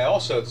my eye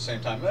also at the same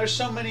time. There's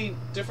so many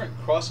different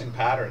crossing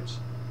patterns,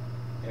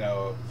 you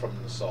know, from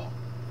the saw.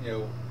 You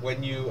know,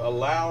 when you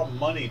allow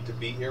money to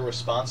be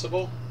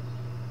irresponsible,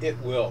 it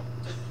will.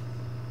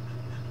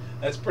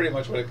 That's pretty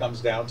much what it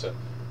comes down to.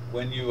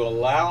 When you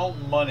allow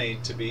money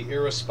to be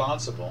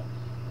irresponsible,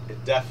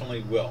 it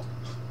definitely will.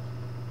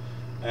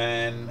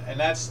 And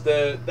that's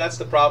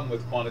the problem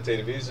with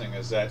quantitative easing,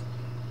 is that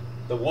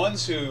the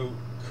ones who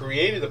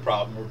created the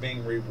problem were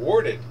being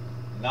rewarded,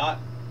 not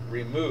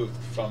removed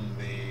from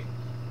the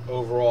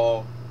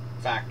overall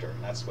factor.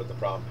 And that's what the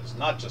problem is.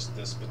 Not just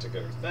this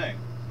particular thing.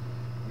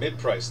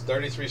 Mid-price,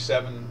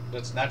 33.7,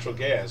 that's natural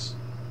gas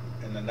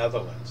in the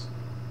Netherlands.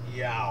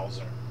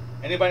 Yowzer.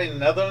 Anybody in the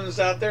Netherlands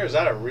out there? Is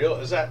that a real,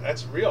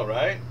 that's real,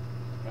 right?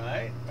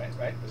 Right?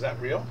 Is that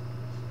real?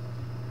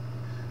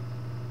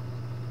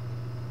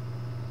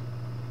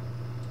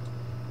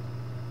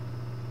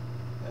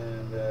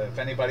 And if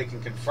anybody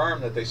can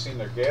confirm that they've seen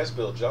their gas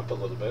bill jump a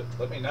little bit,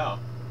 let me know.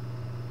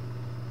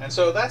 And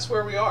so that's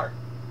where we are.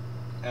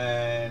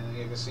 And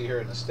you can see here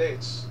in the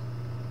States,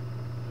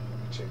 let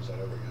me change that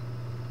over again.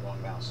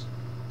 Wrong mouse.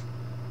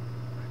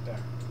 Right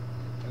there.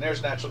 And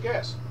there's natural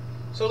gas.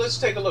 So let's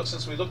take a look.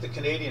 Since we looked at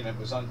Canadian, it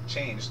was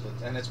unchanged,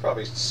 and it's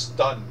probably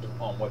stunned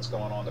on what's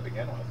going on to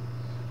begin with.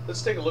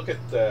 Let's take a look at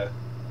the,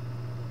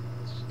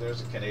 there's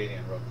a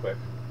Canadian real quick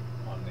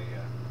on the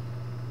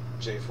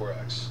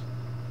J4X.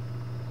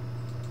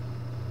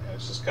 Yeah,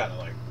 it's just kind of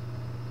like,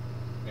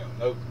 you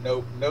know,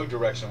 no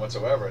direction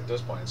whatsoever at this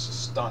point. It's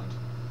just stunned.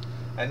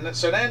 And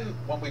so then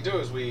what we do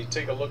is we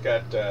take a look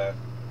at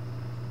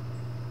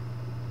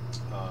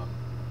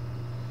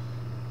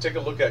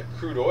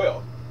crude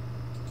oil.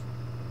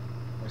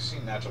 We've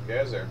seen natural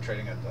gas there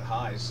trading at the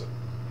highs. So,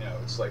 you know,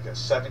 it's like a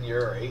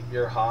 7-year or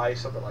 8-year high,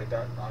 something like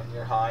that,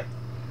 9-year high.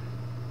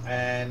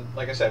 And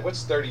like I said,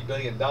 what's $30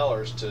 billion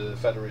to the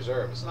Federal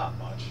Reserve? It's not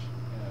much.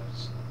 You know,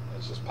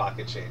 it's just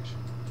pocket change.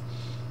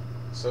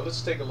 So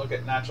let's take a look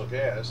at natural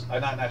gas.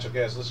 Not natural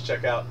gas. Let's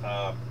check out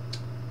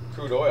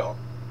crude oil.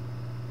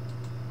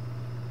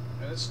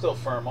 And it's still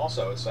firm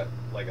also. It's at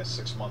like a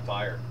 6-month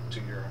high or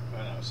 2-year, I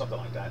don't know, something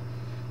like that.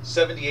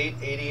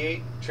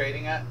 78.88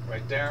 trading at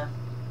right there.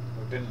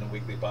 We've been in a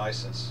weekly buy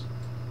since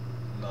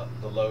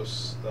the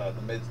lows, the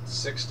mid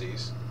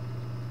 60s,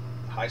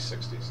 high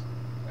 60s,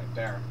 right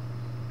there,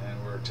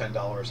 and we're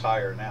 $10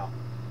 higher now,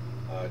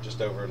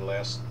 just over the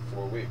last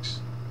 4 weeks.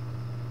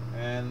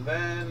 And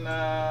then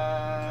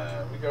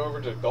we go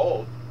over to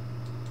gold.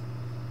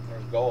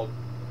 There's gold.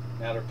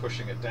 Now they're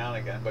pushing it down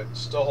again, but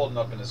still holding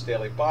up in this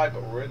daily buy.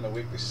 But we're in the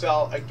weekly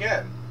sell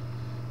again.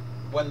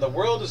 When the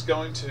world is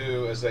going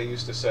to, as they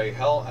used to say,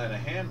 hell in a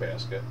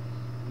handbasket,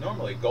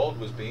 normally gold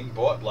was being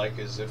bought like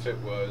as if it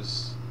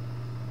was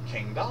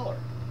King Dollar.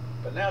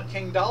 But now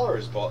King Dollar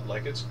is bought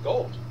like it's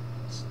gold.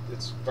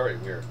 It's very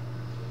weird.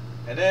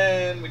 And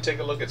then we take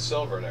a look at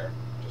silver there.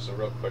 Just a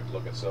real quick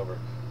look at silver.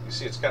 You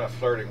see it's kind of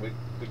flirting. We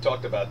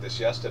talked about this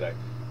yesterday,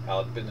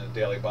 how it's been in a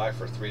daily buy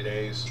for 3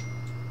 days,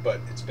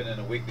 but it's been in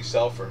a weekly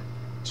sell for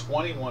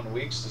 21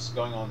 weeks. This is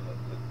going on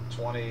the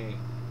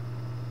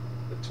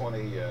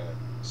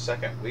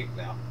 22nd week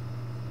now.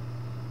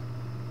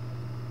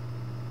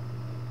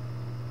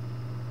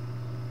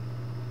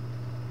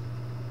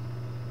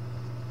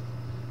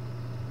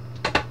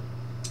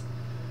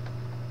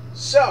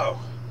 So,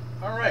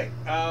 all right,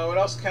 what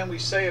else can we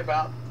say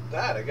about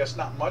that? I guess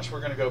not much. We're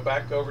going to go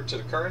back over to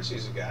the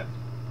currencies again,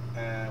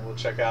 and we'll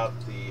check out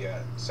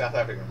the South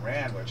African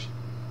Rand, which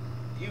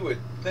you would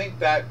think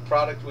that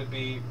product would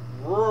be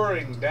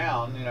roaring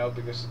down, you know,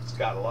 because it's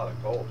got a lot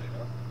of gold, you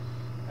know,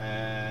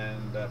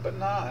 and but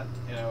not,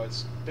 you know,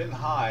 it's been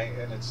high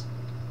and it's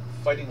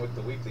fighting with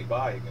the weekly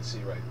buy. You can see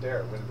right there,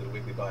 it went into the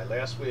weekly buy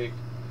last week.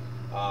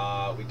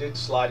 We did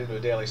slide into a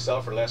daily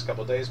sell for the last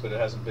couple of days, but it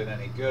hasn't been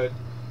any good.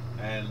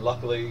 And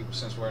luckily,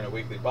 since we're in a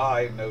weekly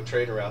buy, no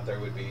trader out there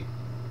would be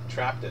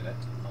trapped in it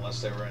unless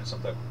they were in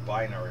some type of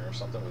binary or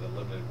something with a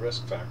limited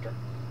risk factor.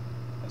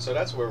 And so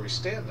that's where we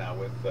stand now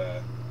with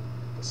the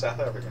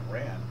South African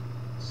Rand.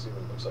 Let's see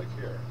what it looks like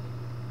here.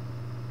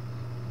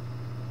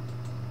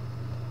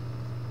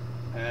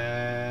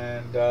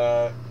 And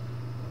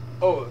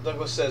oh,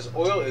 Douglas says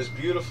oil is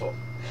beautiful.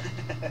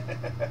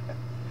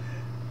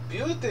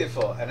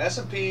 Beautiful. And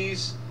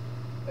S&Ps.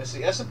 Let's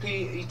see,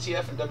 S&P,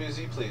 ETF, and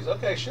WZ, please.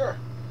 Okay, sure.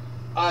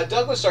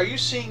 Douglas, are you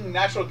seeing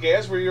natural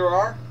gas where you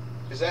are?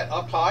 Is that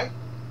up high?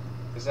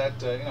 Is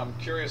that, you know, I'm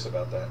curious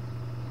about that.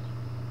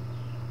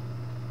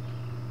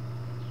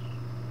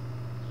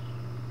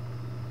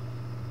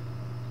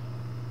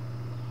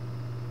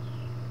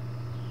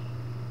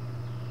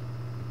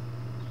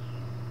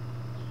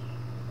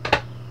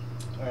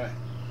 All right.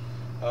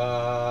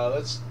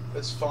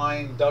 Let's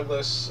find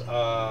Douglas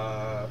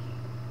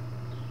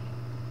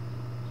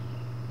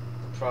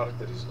product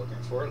that he's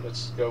looking for.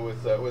 Let's go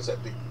with what's that?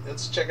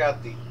 Let's check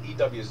out the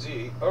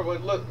EWZ. Or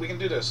look, we can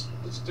do this.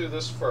 Let's do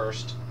this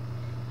first.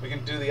 We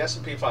can do the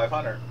S&P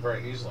 500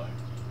 very easily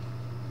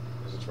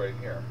because it's right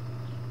here.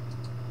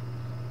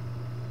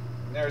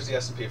 And there's the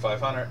S&P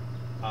 500.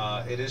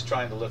 It is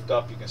trying to lift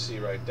up. You can see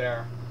right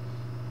there.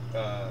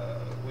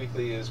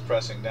 Weekly is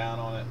pressing down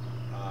on it.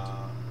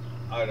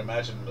 I would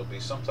imagine there'll be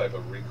some type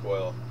of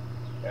recoil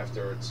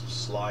after it's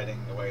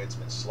sliding the way it's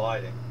been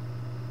sliding.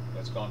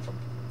 It's gone from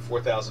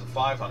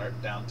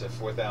 4,500 down to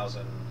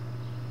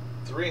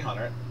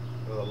 4,300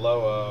 with a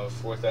low of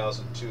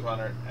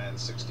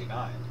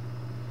 4,269.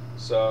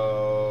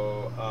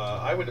 So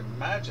I would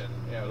imagine,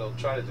 you know, they'll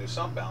try to do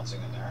some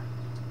bouncing in there.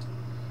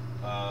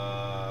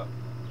 Matter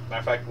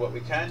of fact, what we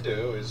can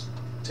do is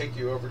take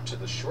you over to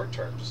the short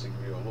term just to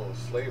give you a little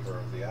flavor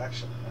of the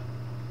action in it.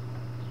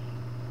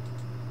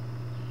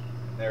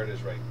 And there it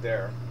is right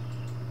there,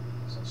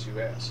 since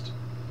you asked.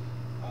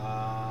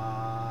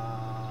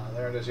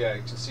 There it is. Yeah,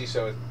 you can see.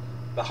 So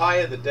the high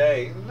of the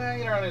day,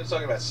 you're only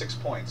talking about 6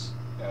 points.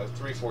 You know,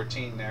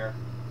 314 there.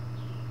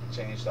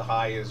 Change. The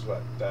high is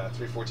what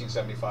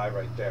 314.75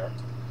 right there.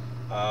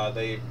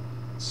 They,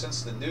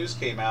 since the news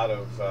came out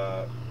of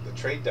the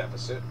trade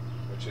deficit,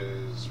 which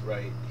is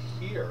right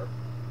here.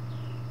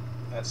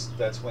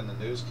 That's when the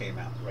news came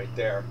out right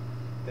there.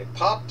 They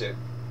popped it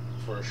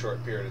for a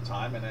short period of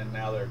time, and then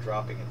now they're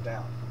dropping it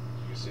down.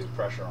 You can see the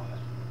pressure on it.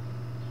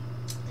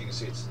 You can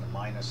see it's in the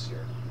minus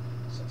here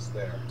since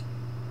there.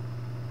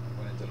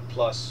 Went into the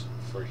plus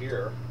for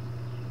here.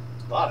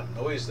 A lot of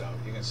noise though.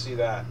 You can see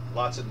that.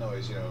 Lots of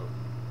noise, you know.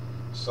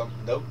 Some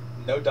no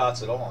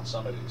dots at all on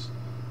some of these.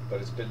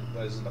 But it's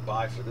in the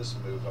buy for this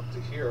move up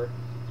to here.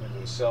 Went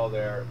into a sell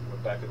there,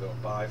 went back into a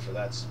buy for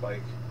that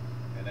spike,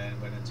 and then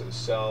went into the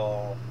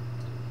sell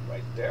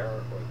right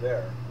there or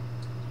there.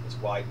 Let's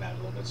widen that a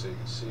little bit so you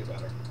can see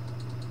better.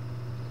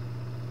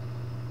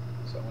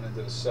 So I went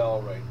into the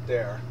sell right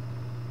there.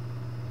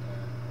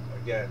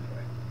 Again,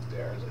 right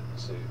there, is it?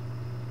 Let's see.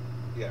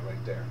 Yeah,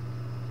 right there.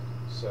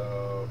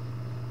 So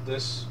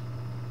this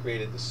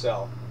created the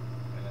sell,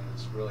 and then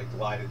it's really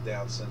glided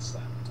down since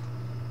then.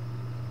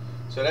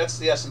 So that's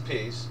the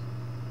S&Ps.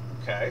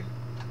 Okay.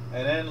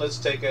 And then let's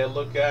take a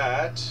look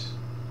at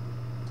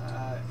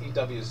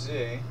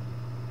EWZ.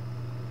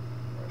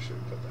 Where should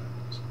we put that?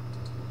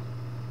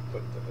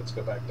 Let's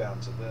go back down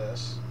to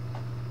this.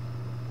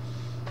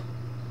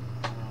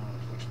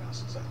 Which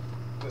mouse is that?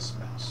 This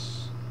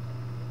mouse.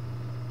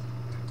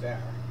 Right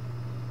there.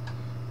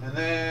 And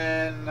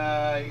then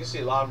you can see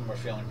a lot of them are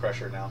feeling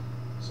pressure now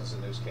since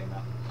the news came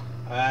out.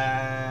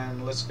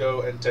 And let's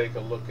go and take a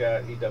look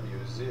at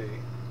EWZ.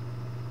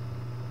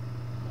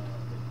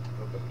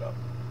 Open it up.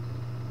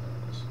 There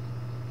it is.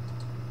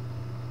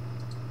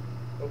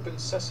 Open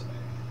Sesame.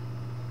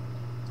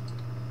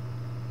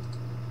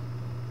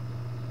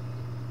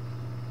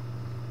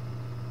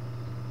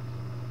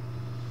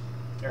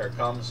 Here it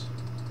comes.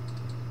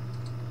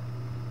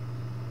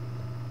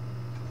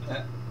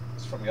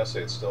 It's from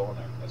yesterday. It's still on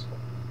there. That's cool.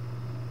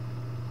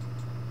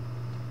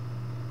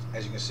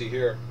 As you can see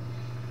here,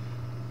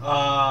 you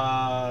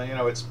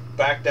know, it's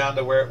back down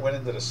to where it went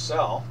into the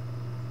sell.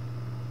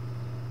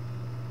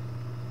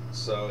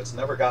 So it's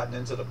never gotten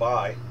into the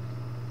buy,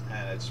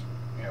 and it's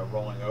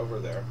rolling over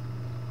there.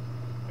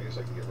 I guess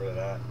I can get rid of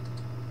that.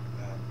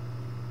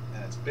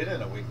 And it's been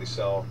in a weekly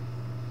sell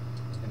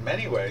in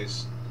many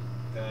ways.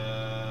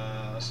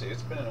 Let's see,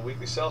 it's been in a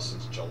weekly sell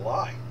since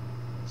July,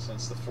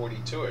 since the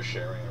 42-ish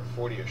area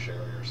or 40-ish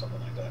area or something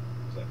like that.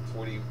 Is that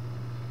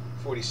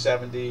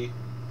 40.70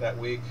 that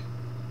week?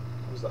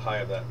 What was the high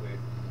of that week?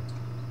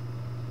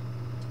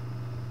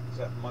 Is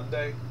that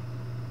Monday?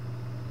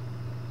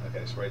 Okay,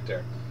 it's right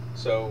there.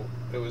 So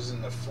it was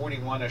in the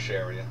 41-ish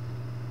area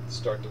to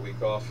start the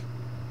week off.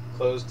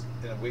 Closed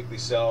in a weekly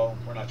sell.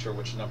 We're not sure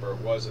which number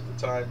it was at the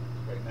time.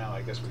 Right now,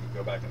 I guess we can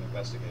go back and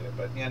investigate it.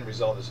 But the end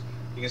result is,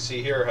 you can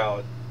see here how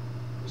it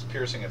was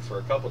piercing it for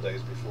a couple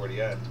days before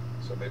the end.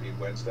 So maybe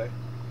Wednesday.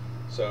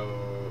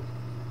 So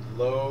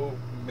low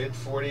mid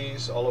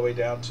 40s all the way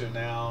down to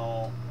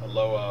now a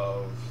low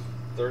of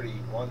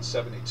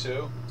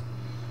 31.72.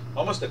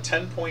 Almost a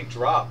 10-point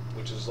drop,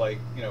 which is like,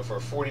 for a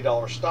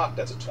 $40 stock,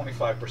 that's a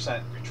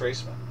 25%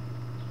 retracement.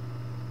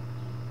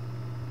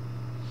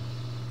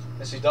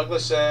 Let's see,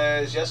 Douglas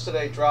says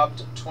yesterday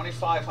dropped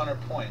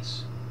 2,500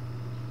 points.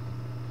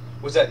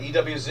 Was that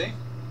EWZ?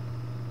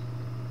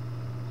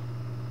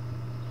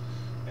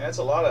 Yeah, that's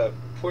a lot of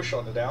push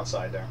on the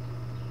downside there.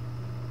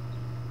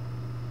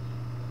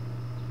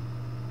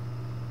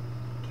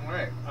 All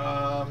right.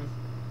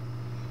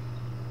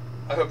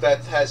 I hope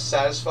that has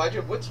satisfied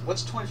you. What's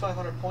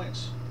 2,500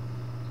 points?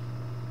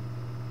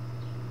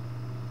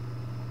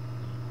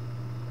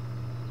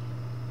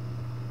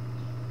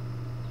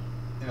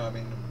 I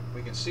mean,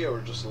 we can see over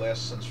just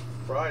since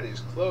Friday's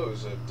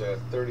close at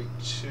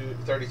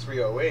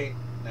 33.08.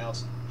 Now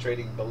it's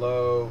trading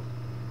below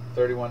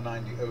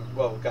 31.90.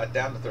 Well, it got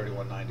down to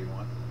 31.91. Is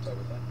that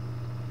what that?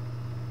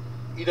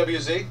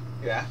 EWZ?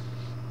 Yeah.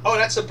 Oh,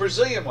 that's a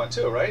Brazilian one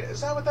too, right?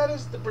 Is that what that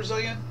is? The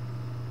Brazilian?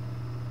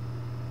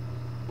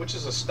 Which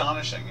is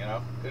astonishing,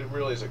 It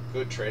really is a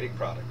good trading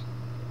product.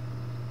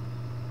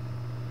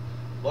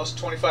 Lost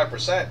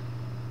 25%.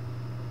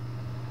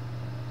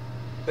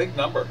 Big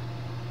number.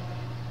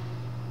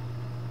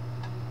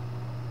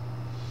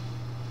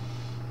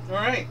 All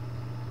right.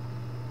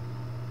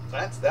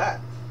 That's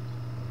that.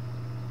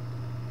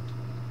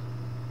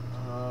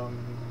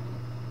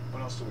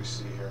 What else do we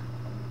see here?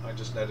 I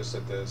just noticed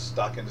that the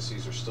stock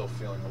indices are still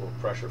feeling a little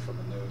pressure from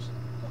the news.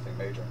 Nothing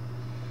major.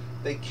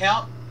 They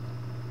count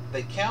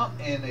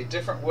in a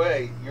different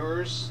way.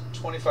 Yours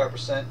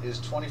 25% is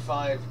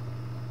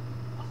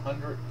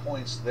 2,500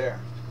 points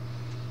there,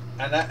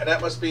 and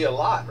that must be a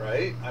lot,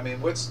 right? I mean,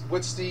 what's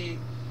the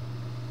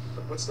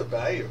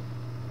value?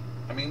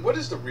 I mean, what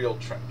is the real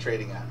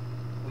trading at?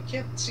 We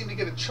can't seem to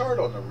get a chart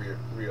on the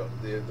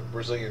the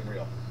Brazilian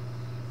real.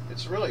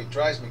 It's really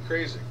drives me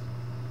crazy.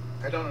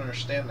 I don't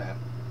understand that.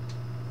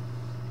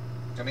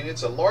 I mean,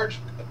 it's a large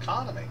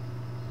economy.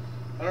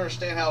 I don't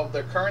understand how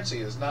their currency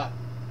is not,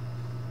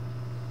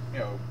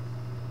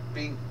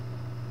 being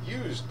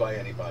used by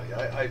anybody.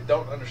 I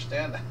don't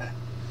understand that.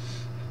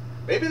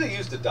 Maybe they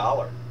use the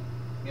dollar.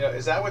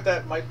 Is that what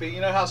that might be?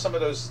 You know how some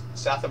of those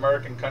South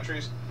American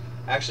countries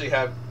actually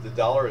have the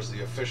dollar as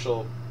the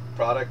official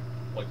product,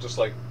 just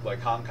like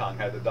Hong Kong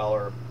had the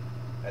dollar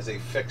as a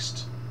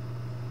fixed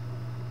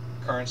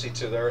currency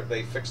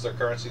they fix their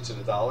currency to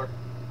the dollar.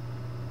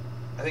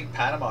 I think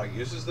Panama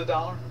uses the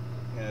dollar.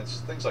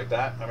 It's things like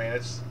that. I mean,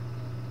 it's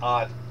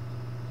odd.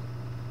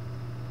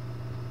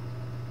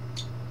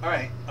 All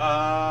right,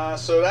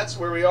 so that's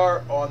where we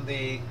are on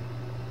that.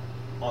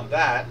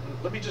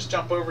 Let me just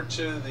jump over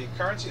to the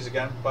currencies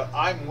again, but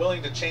I'm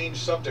willing to change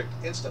subject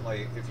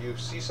instantly if you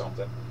see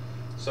something.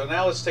 So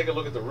now let's take a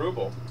look at the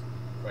ruble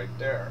right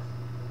there.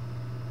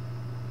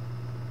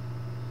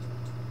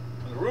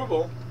 And the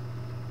ruble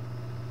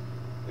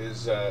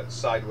is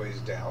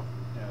sideways down.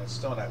 It's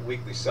still in that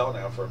weekly sell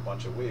now for a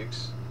bunch of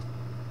weeks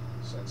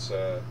since,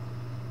 well,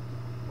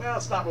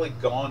 it's not really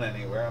gone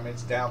anywhere. I mean,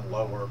 it's down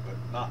lower, but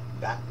not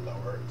that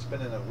lower. It's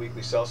been in a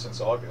weekly sell since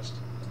August,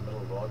 in the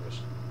middle of August.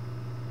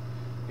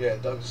 Yeah,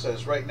 Doug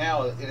says right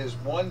now it is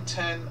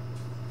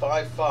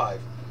 110.55.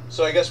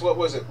 So I guess what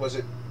was it? Was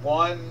it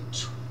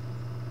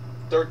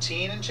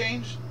 113 and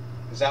change?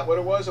 Is that what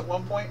it was at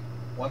one point?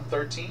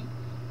 113?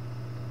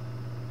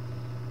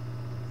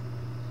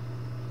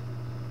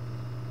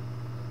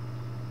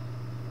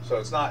 So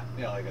it's not,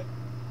 like a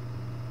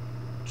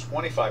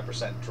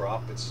 25%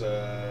 drop. It's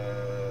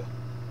oh,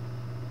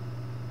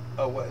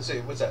 what's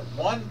that?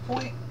 1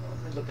 point?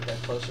 Let me look at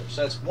that closer.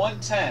 So it's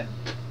 110,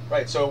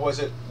 right? So was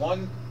it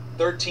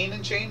 113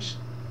 and change?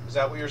 Is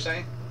that what you're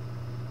saying?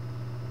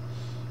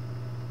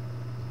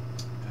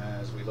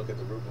 As we look at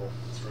the ruble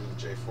through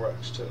the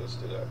J4X too, let's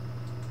do that.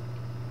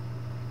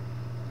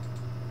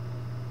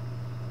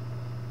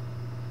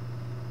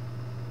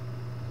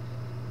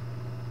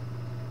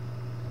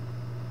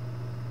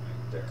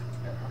 There are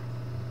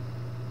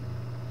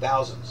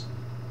thousands.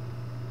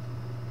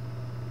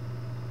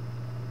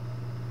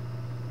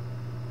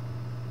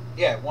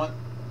 Yeah, what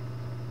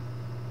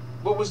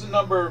was the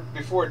number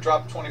before it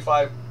dropped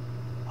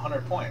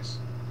 2,500 points?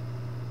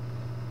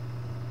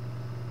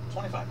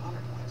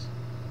 2,500 points.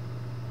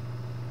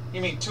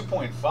 You mean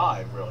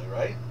 2.5, really,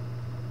 right?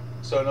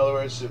 So in other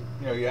words,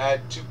 you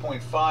add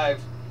 2.5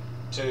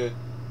 to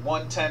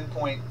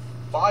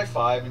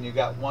 110.55, and you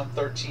got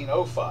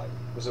 113.05.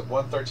 Was it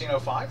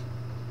 113.05?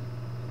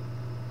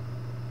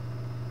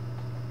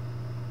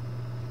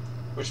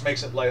 Which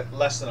makes it like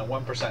less than a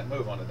 1%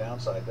 move on the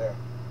downside there.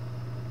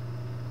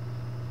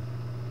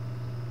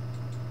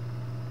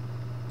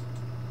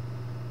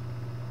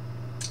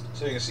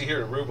 So you can see here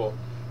the ruble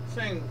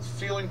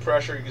feeling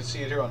pressure. You can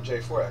see it here on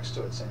J4X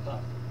too at the same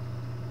time.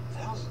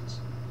 Thousands.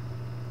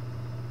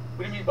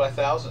 What do you mean by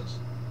thousands?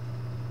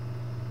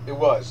 It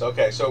was.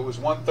 Okay, so it was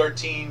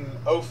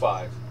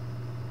 113.05.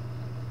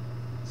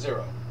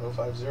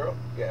 0.50?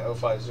 Yeah,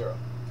 0.50.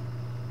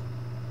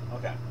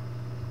 Okay.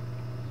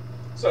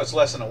 So it's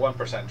less than a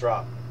 1%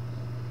 drop.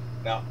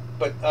 Now,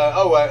 but,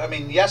 I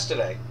mean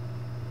yesterday.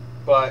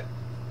 But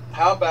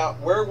how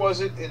about, where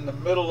was it in the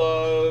middle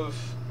of,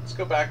 let's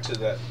go back to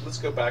that. Let's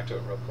go back to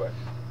it real quick.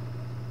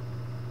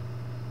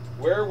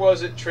 Where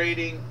was it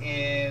trading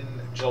in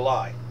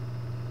July?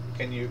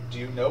 Do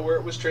you know where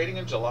it was trading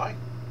in July?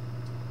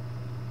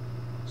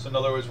 So in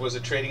other words, was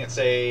it trading at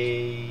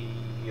say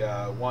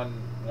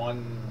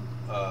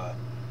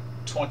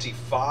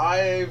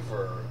 125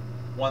 or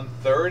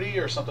 130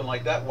 or something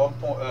like that?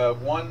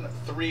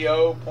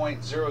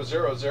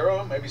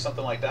 130.000, maybe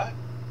something like that.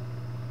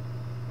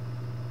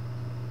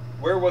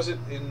 Where was it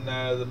in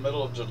the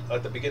middle of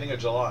at the beginning of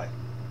July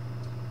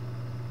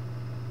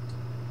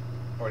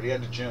or the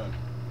end of June?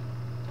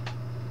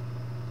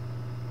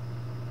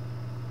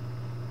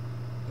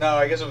 No,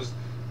 I guess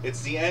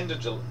it's the end of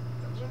July.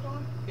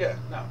 Yeah,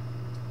 no.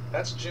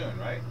 That's June,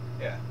 right?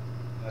 Yeah,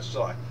 that's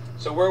July.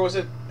 So where was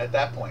it at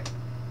that point?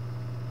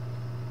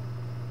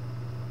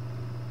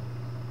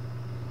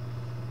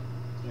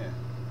 Yeah,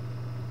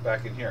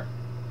 back in here.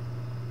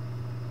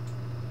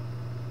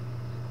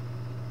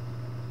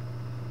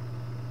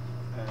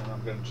 And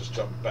I'm going to just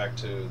jump back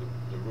to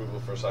the ruble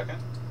for a second,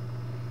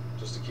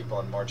 just to keep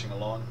on marching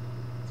along,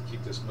 to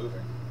keep this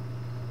moving.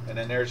 And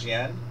then there's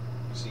yen.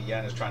 You see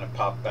yen is trying to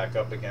pop back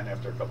up again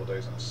after a couple of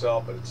days in a sell,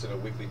 but it's in a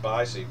weekly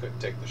buy, so you couldn't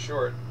take the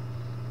short,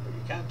 but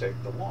you can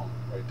take the long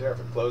right there if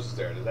it closes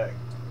there today.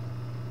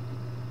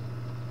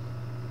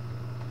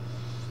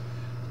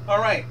 All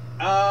right.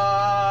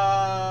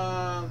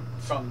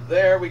 From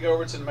there we go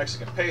over to the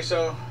Mexican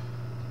peso.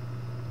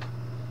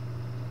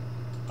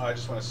 I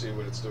just want to see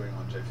what it's doing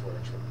on J4X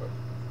real quick.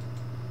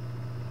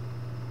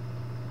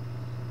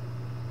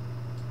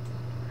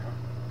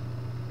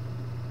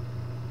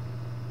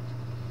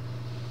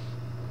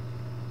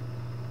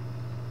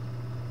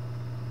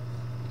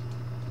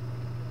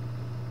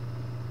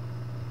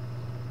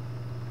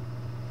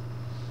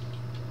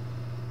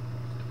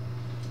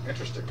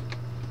 Interesting.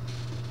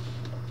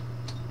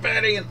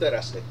 Very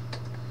interesting.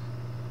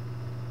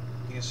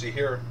 You can see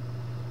here,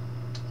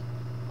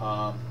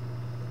 the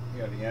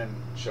yen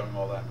showing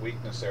all that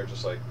weakness there,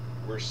 just like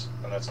oh,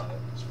 that's not it.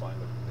 It's fine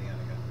with the yen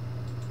again.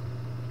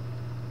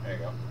 There you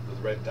go.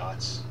 The red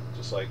dots,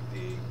 just like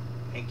the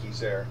hinkies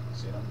there.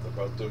 See them? They're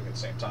both doing it at the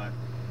same time.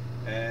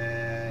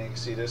 And you can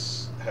see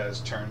this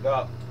has turned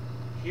up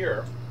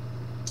here,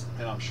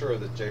 and I'm sure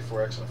that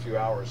J4X in a few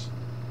hours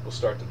will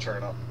start to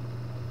turn up.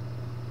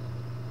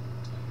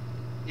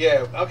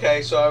 Yeah,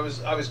 okay, so I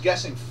was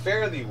guessing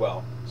fairly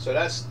well. So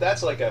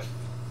that's like a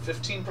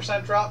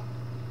 15% drop,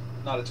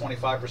 not a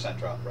 25%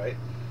 drop, right?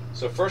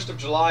 So 1st of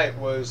July it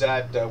was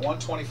at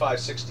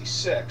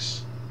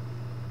 125.66.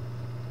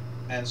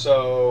 And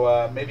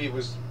so maybe it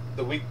was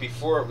the week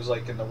before, it was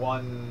like in the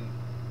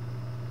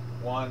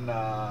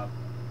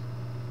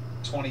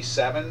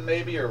 127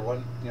 maybe,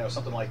 or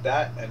something like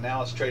that, and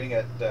now it's trading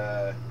at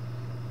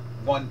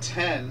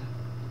 110.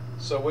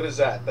 So what is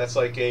that? That's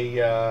like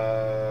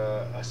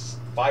a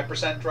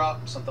 5%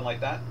 drop, something like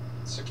that.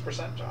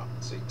 6% drop.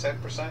 Let's see,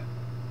 10%.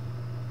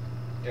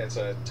 Yeah, it's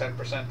a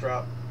 10%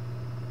 drop.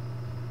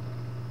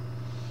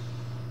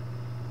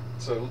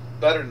 So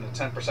better than a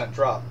 10%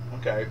 drop.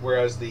 Okay,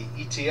 whereas the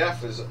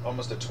ETF is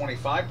almost a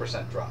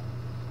 25% drop.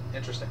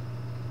 Interesting.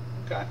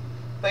 Okay.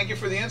 Thank you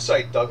for the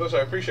insight, Douglas. I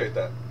appreciate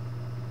that.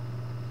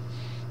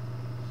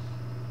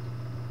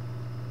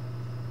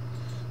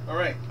 All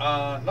right.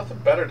 Nothing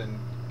better than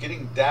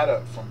getting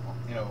data from,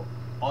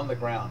 on the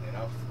ground,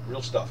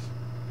 real stuff.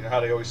 You know how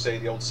they always say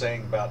the old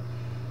saying about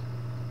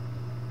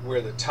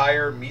where the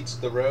tire meets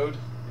the road,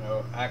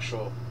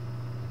 actual,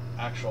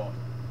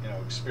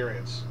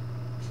 experience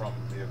from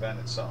the event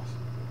itself.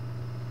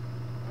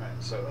 All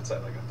right, so that's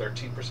at like a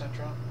 13%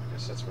 drop. I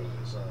guess that's what it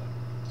is.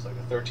 It's like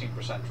a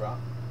 13% drop,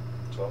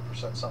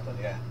 12% something.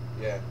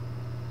 Yeah,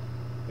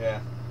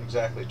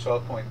 exactly.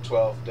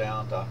 12.12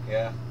 down, Doc.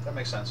 Yeah, that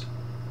makes sense.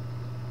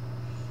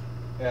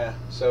 Yeah,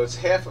 so it's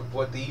half of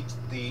what the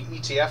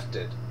ETF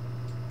did.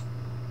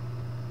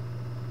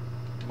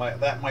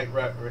 That might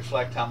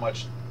reflect how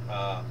much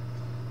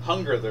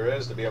hunger there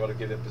is to be able to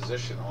get a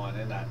position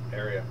in that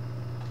area.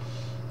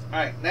 All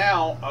right,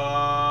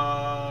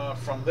 now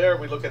from there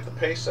we look at the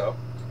peso.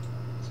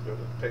 Let's go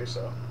to the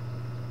peso.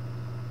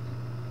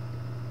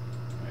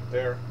 Right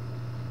there.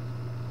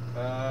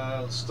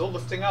 Still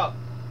lifting up.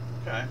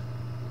 Okay.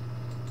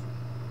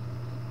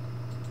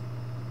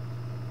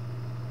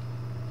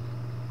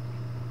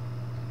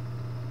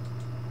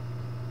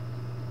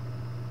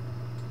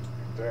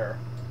 There.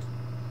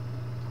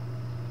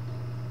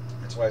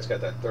 That's why it's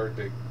got that third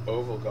big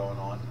oval going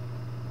on.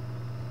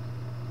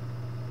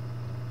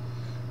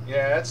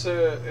 Yeah, it's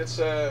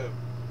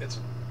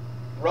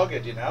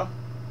rugged, you know,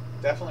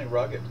 definitely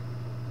rugged.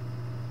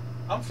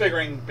 I'm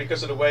figuring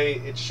because of the way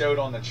it showed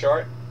on the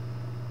chart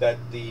that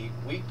the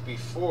week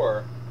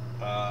before,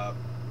 what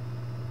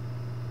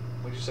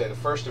did you say, the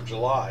 1st of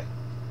July,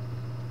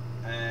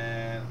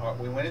 and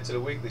we went into the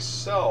weekly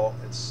sell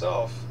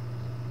itself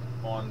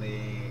on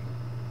the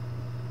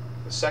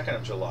 2nd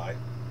of July.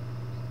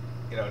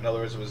 You know, in other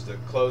words, it was the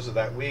close of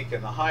that week,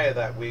 and the high of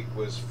that week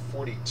was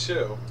 42.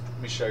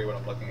 Let me show you what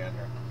I'm looking at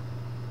here.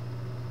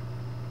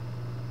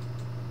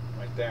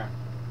 Right there.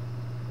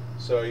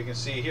 So you can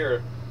see here,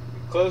 it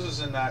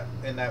closes in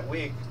that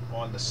week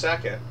on the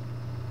 2nd.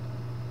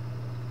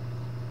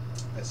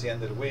 That's the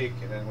end of the week,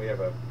 and then we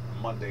have a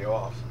Monday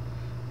off.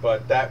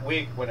 But that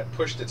week, when it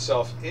pushed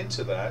itself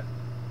into that,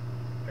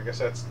 I guess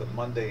that's the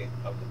Monday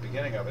of the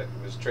beginning of it,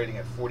 it was trading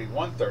at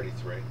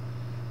 41.33,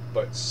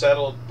 but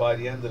settled by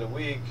the end of the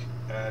week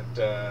at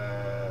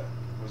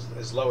was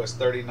as low as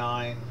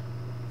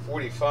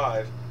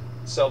 39.45,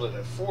 sold it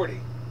at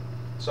 40.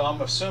 So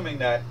I'm assuming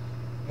that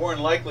more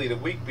than likely the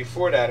week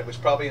before that it was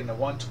probably in the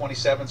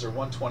 127s or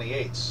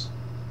 128s.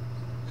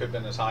 Could have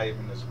been as high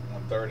even as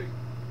 130.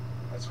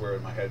 That's where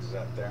my head is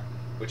at there,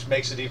 which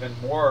makes it even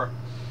more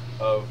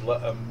of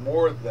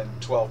more than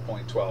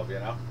 12.12. You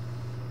know,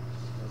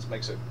 this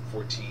makes it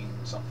 14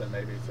 something,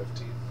 maybe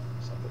 15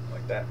 something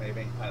like that,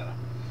 maybe. I don't know.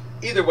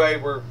 Either way,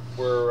 we're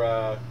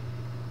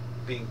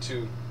being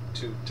too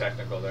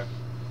technical there.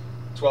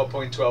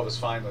 12.12 is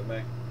fine with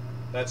me.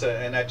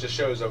 And that just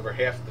shows over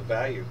half the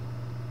value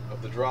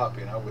of the drop,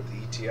 you know, with the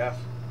ETF.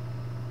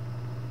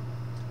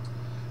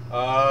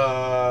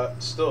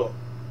 Still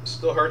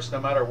hurts no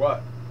matter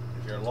what.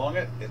 If you're long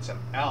it, it's an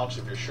ouch.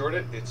 If you're short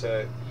it, it's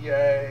a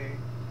yay.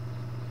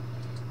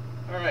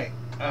 All right.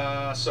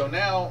 So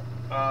now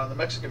the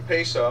Mexican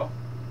peso,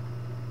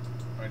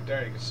 right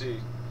there, you can see,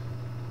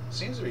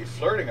 seems to be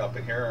flirting up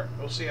in here.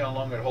 We'll see how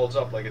long it holds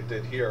up like it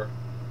did here.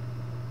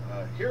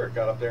 Here it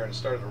got up there and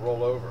started to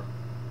roll over.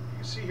 You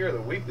can see here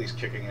the weekly's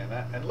kicking in.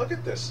 And look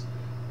at this.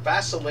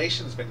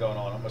 Vacillation's been going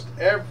on almost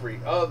every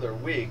other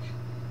week.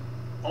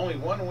 Only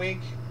 1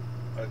 week,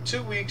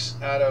 2 weeks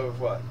out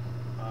of what?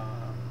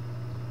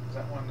 Is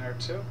that one there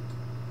too?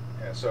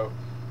 Yeah, so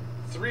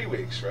 3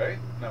 weeks, right?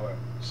 No, wait.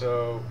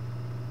 So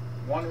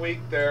 1 week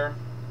there,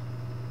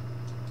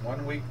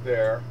 1 week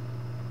there,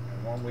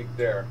 and 1 week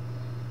there.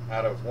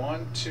 Out of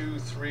 1, 2,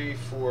 3,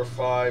 4,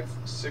 5,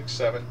 6,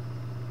 7,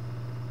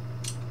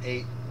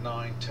 8,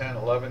 9, 10,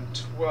 11,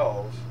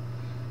 12.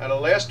 Out of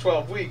the last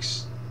 12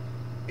 weeks,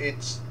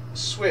 it's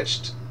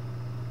switched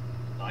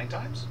 9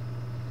 times.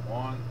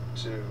 1,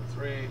 2,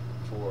 3,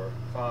 4,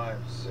 5,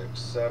 6,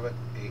 7,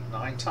 8,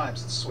 9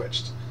 times it's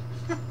switched.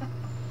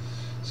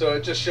 So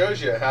it just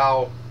shows you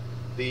how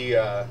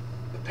the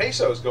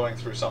peso is going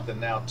through something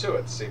now too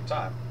at the same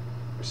time.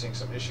 We're seeing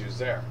some issues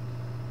there.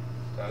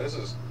 So this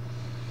is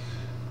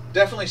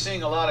definitely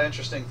seeing a lot of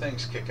interesting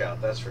things kick out,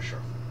 that's for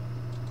sure.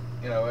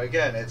 You know,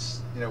 again,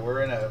 it's, you know,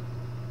 we're in a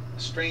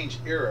strange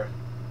era,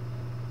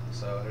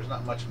 so there's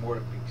not much more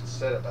to be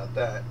said about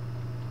that.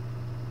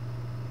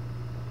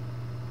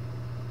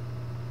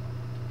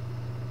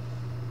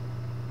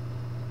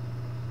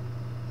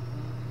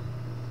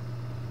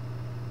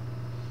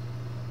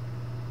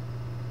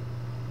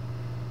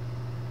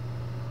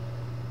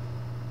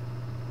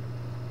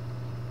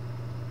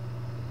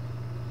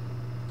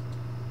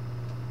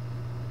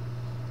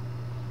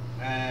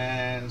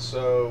 And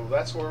so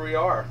that's where we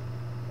are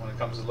when it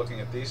comes to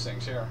looking at these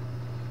things here.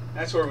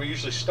 That's where we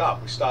usually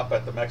stop. We stop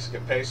at the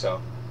Mexican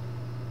peso.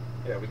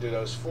 Yeah, we do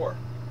those 4.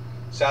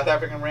 South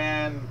African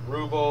rand,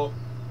 ruble,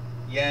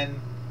 yen,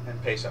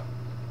 and peso.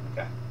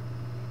 Okay.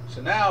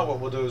 So now what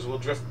we'll do is we'll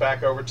drift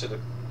back over to the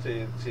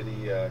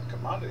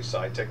commodity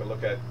side. Take a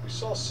look at. We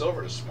saw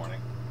silver this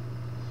morning.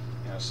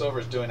 You know,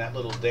 silver's doing that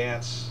little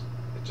dance.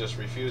 It just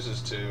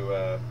refuses to,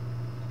 you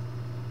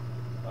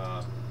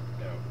know,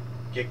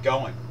 get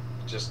going.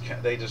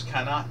 They just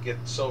cannot get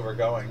silver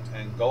going.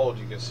 And gold,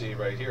 you can see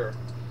right here,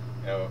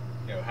 you know,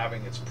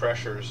 having its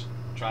pressures,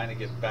 trying to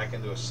get back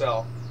into a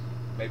sell,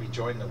 maybe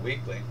join the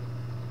weekly.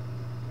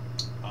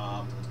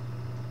 And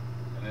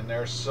then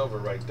there's silver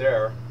right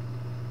there,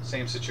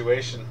 same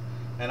situation.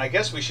 And I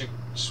guess we should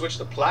switch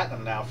to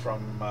platinum now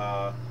from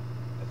I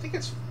think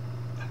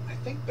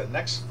the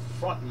next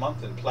front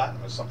month in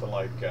platinum is something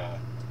like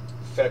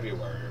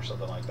February or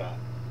something like that,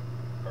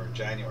 or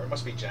January. It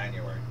must be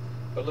January.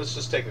 But let's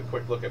just take a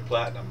quick look at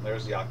platinum.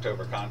 There's the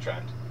October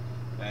contract,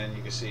 and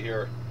you can see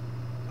here,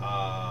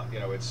 you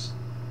know, it's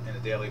in a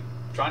daily,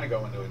 trying to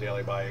go into a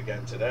daily buy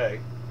again today.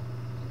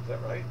 Is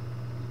that right?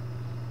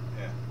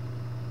 Yeah.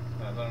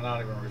 And they're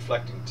not even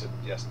reflecting to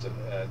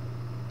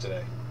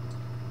today.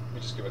 Let me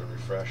just give it a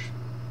refresh.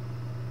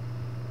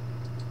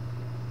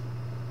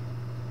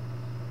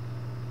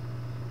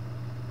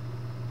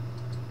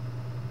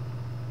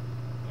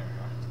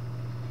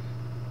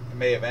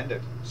 may have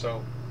ended.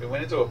 So it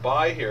went into a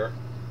buy here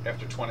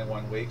after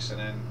 21 weeks and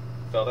then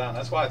fell down.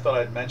 That's why I thought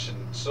I'd mention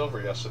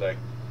silver yesterday,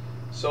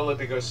 solely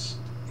because,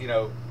 you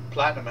know,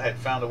 platinum had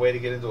found a way to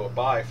get into a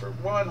buy for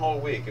one whole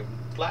week, and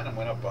platinum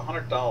went up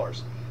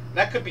 $100. And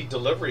that could be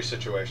delivery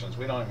situations.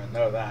 We don't even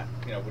know that.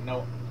 You know,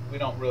 we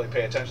don't really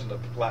pay attention to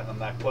platinum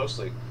that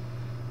closely,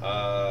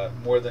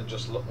 more than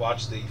just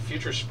watch the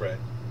future spread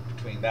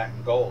between that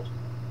and gold.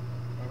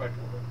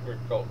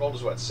 Gold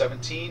is what,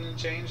 17 and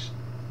change?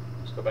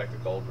 Let's go back to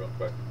gold real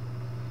quick.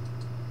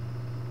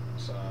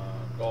 So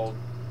gold,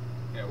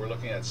 you know, we're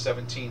looking at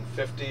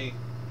 1750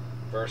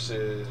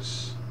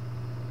 versus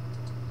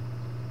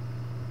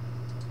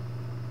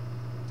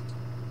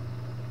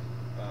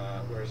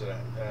where is it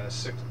at?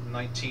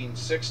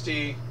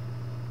 1960,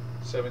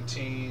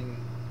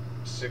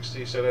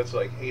 1760. So that's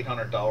like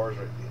 $800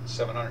 or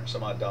 $700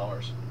 some odd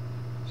dollars.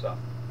 So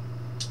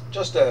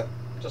just a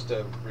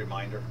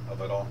reminder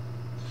of it all.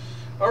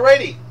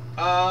 Alrighty,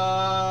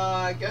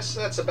 I guess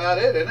that's about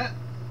it, isn't it?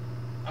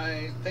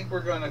 I think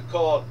we're going to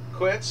call it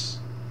quits.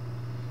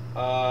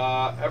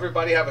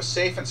 Everybody have a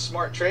safe and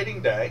smart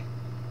trading day,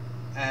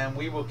 and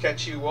we will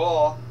catch you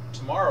all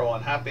tomorrow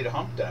on Happy to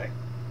Hump Day.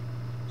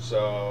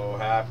 So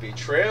happy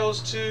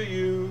trails to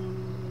you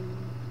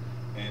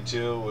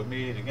until we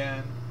meet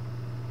again.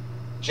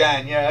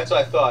 Jan, yeah, that's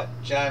what I thought.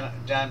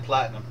 Jan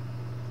Platinum.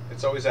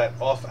 It's always that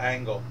off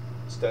angle.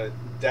 It's the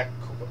deck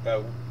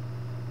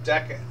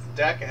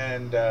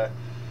and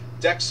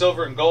deck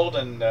silver and gold,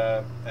 and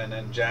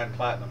then Jan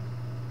Platinum.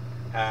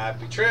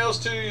 Happy trails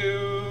to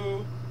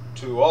you,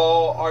 to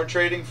all our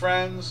trading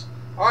friends.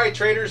 All right,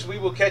 traders, we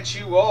will catch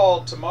you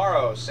all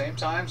tomorrow, same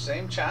time,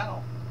 same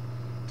channel.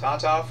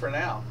 Ta-ta for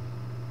now.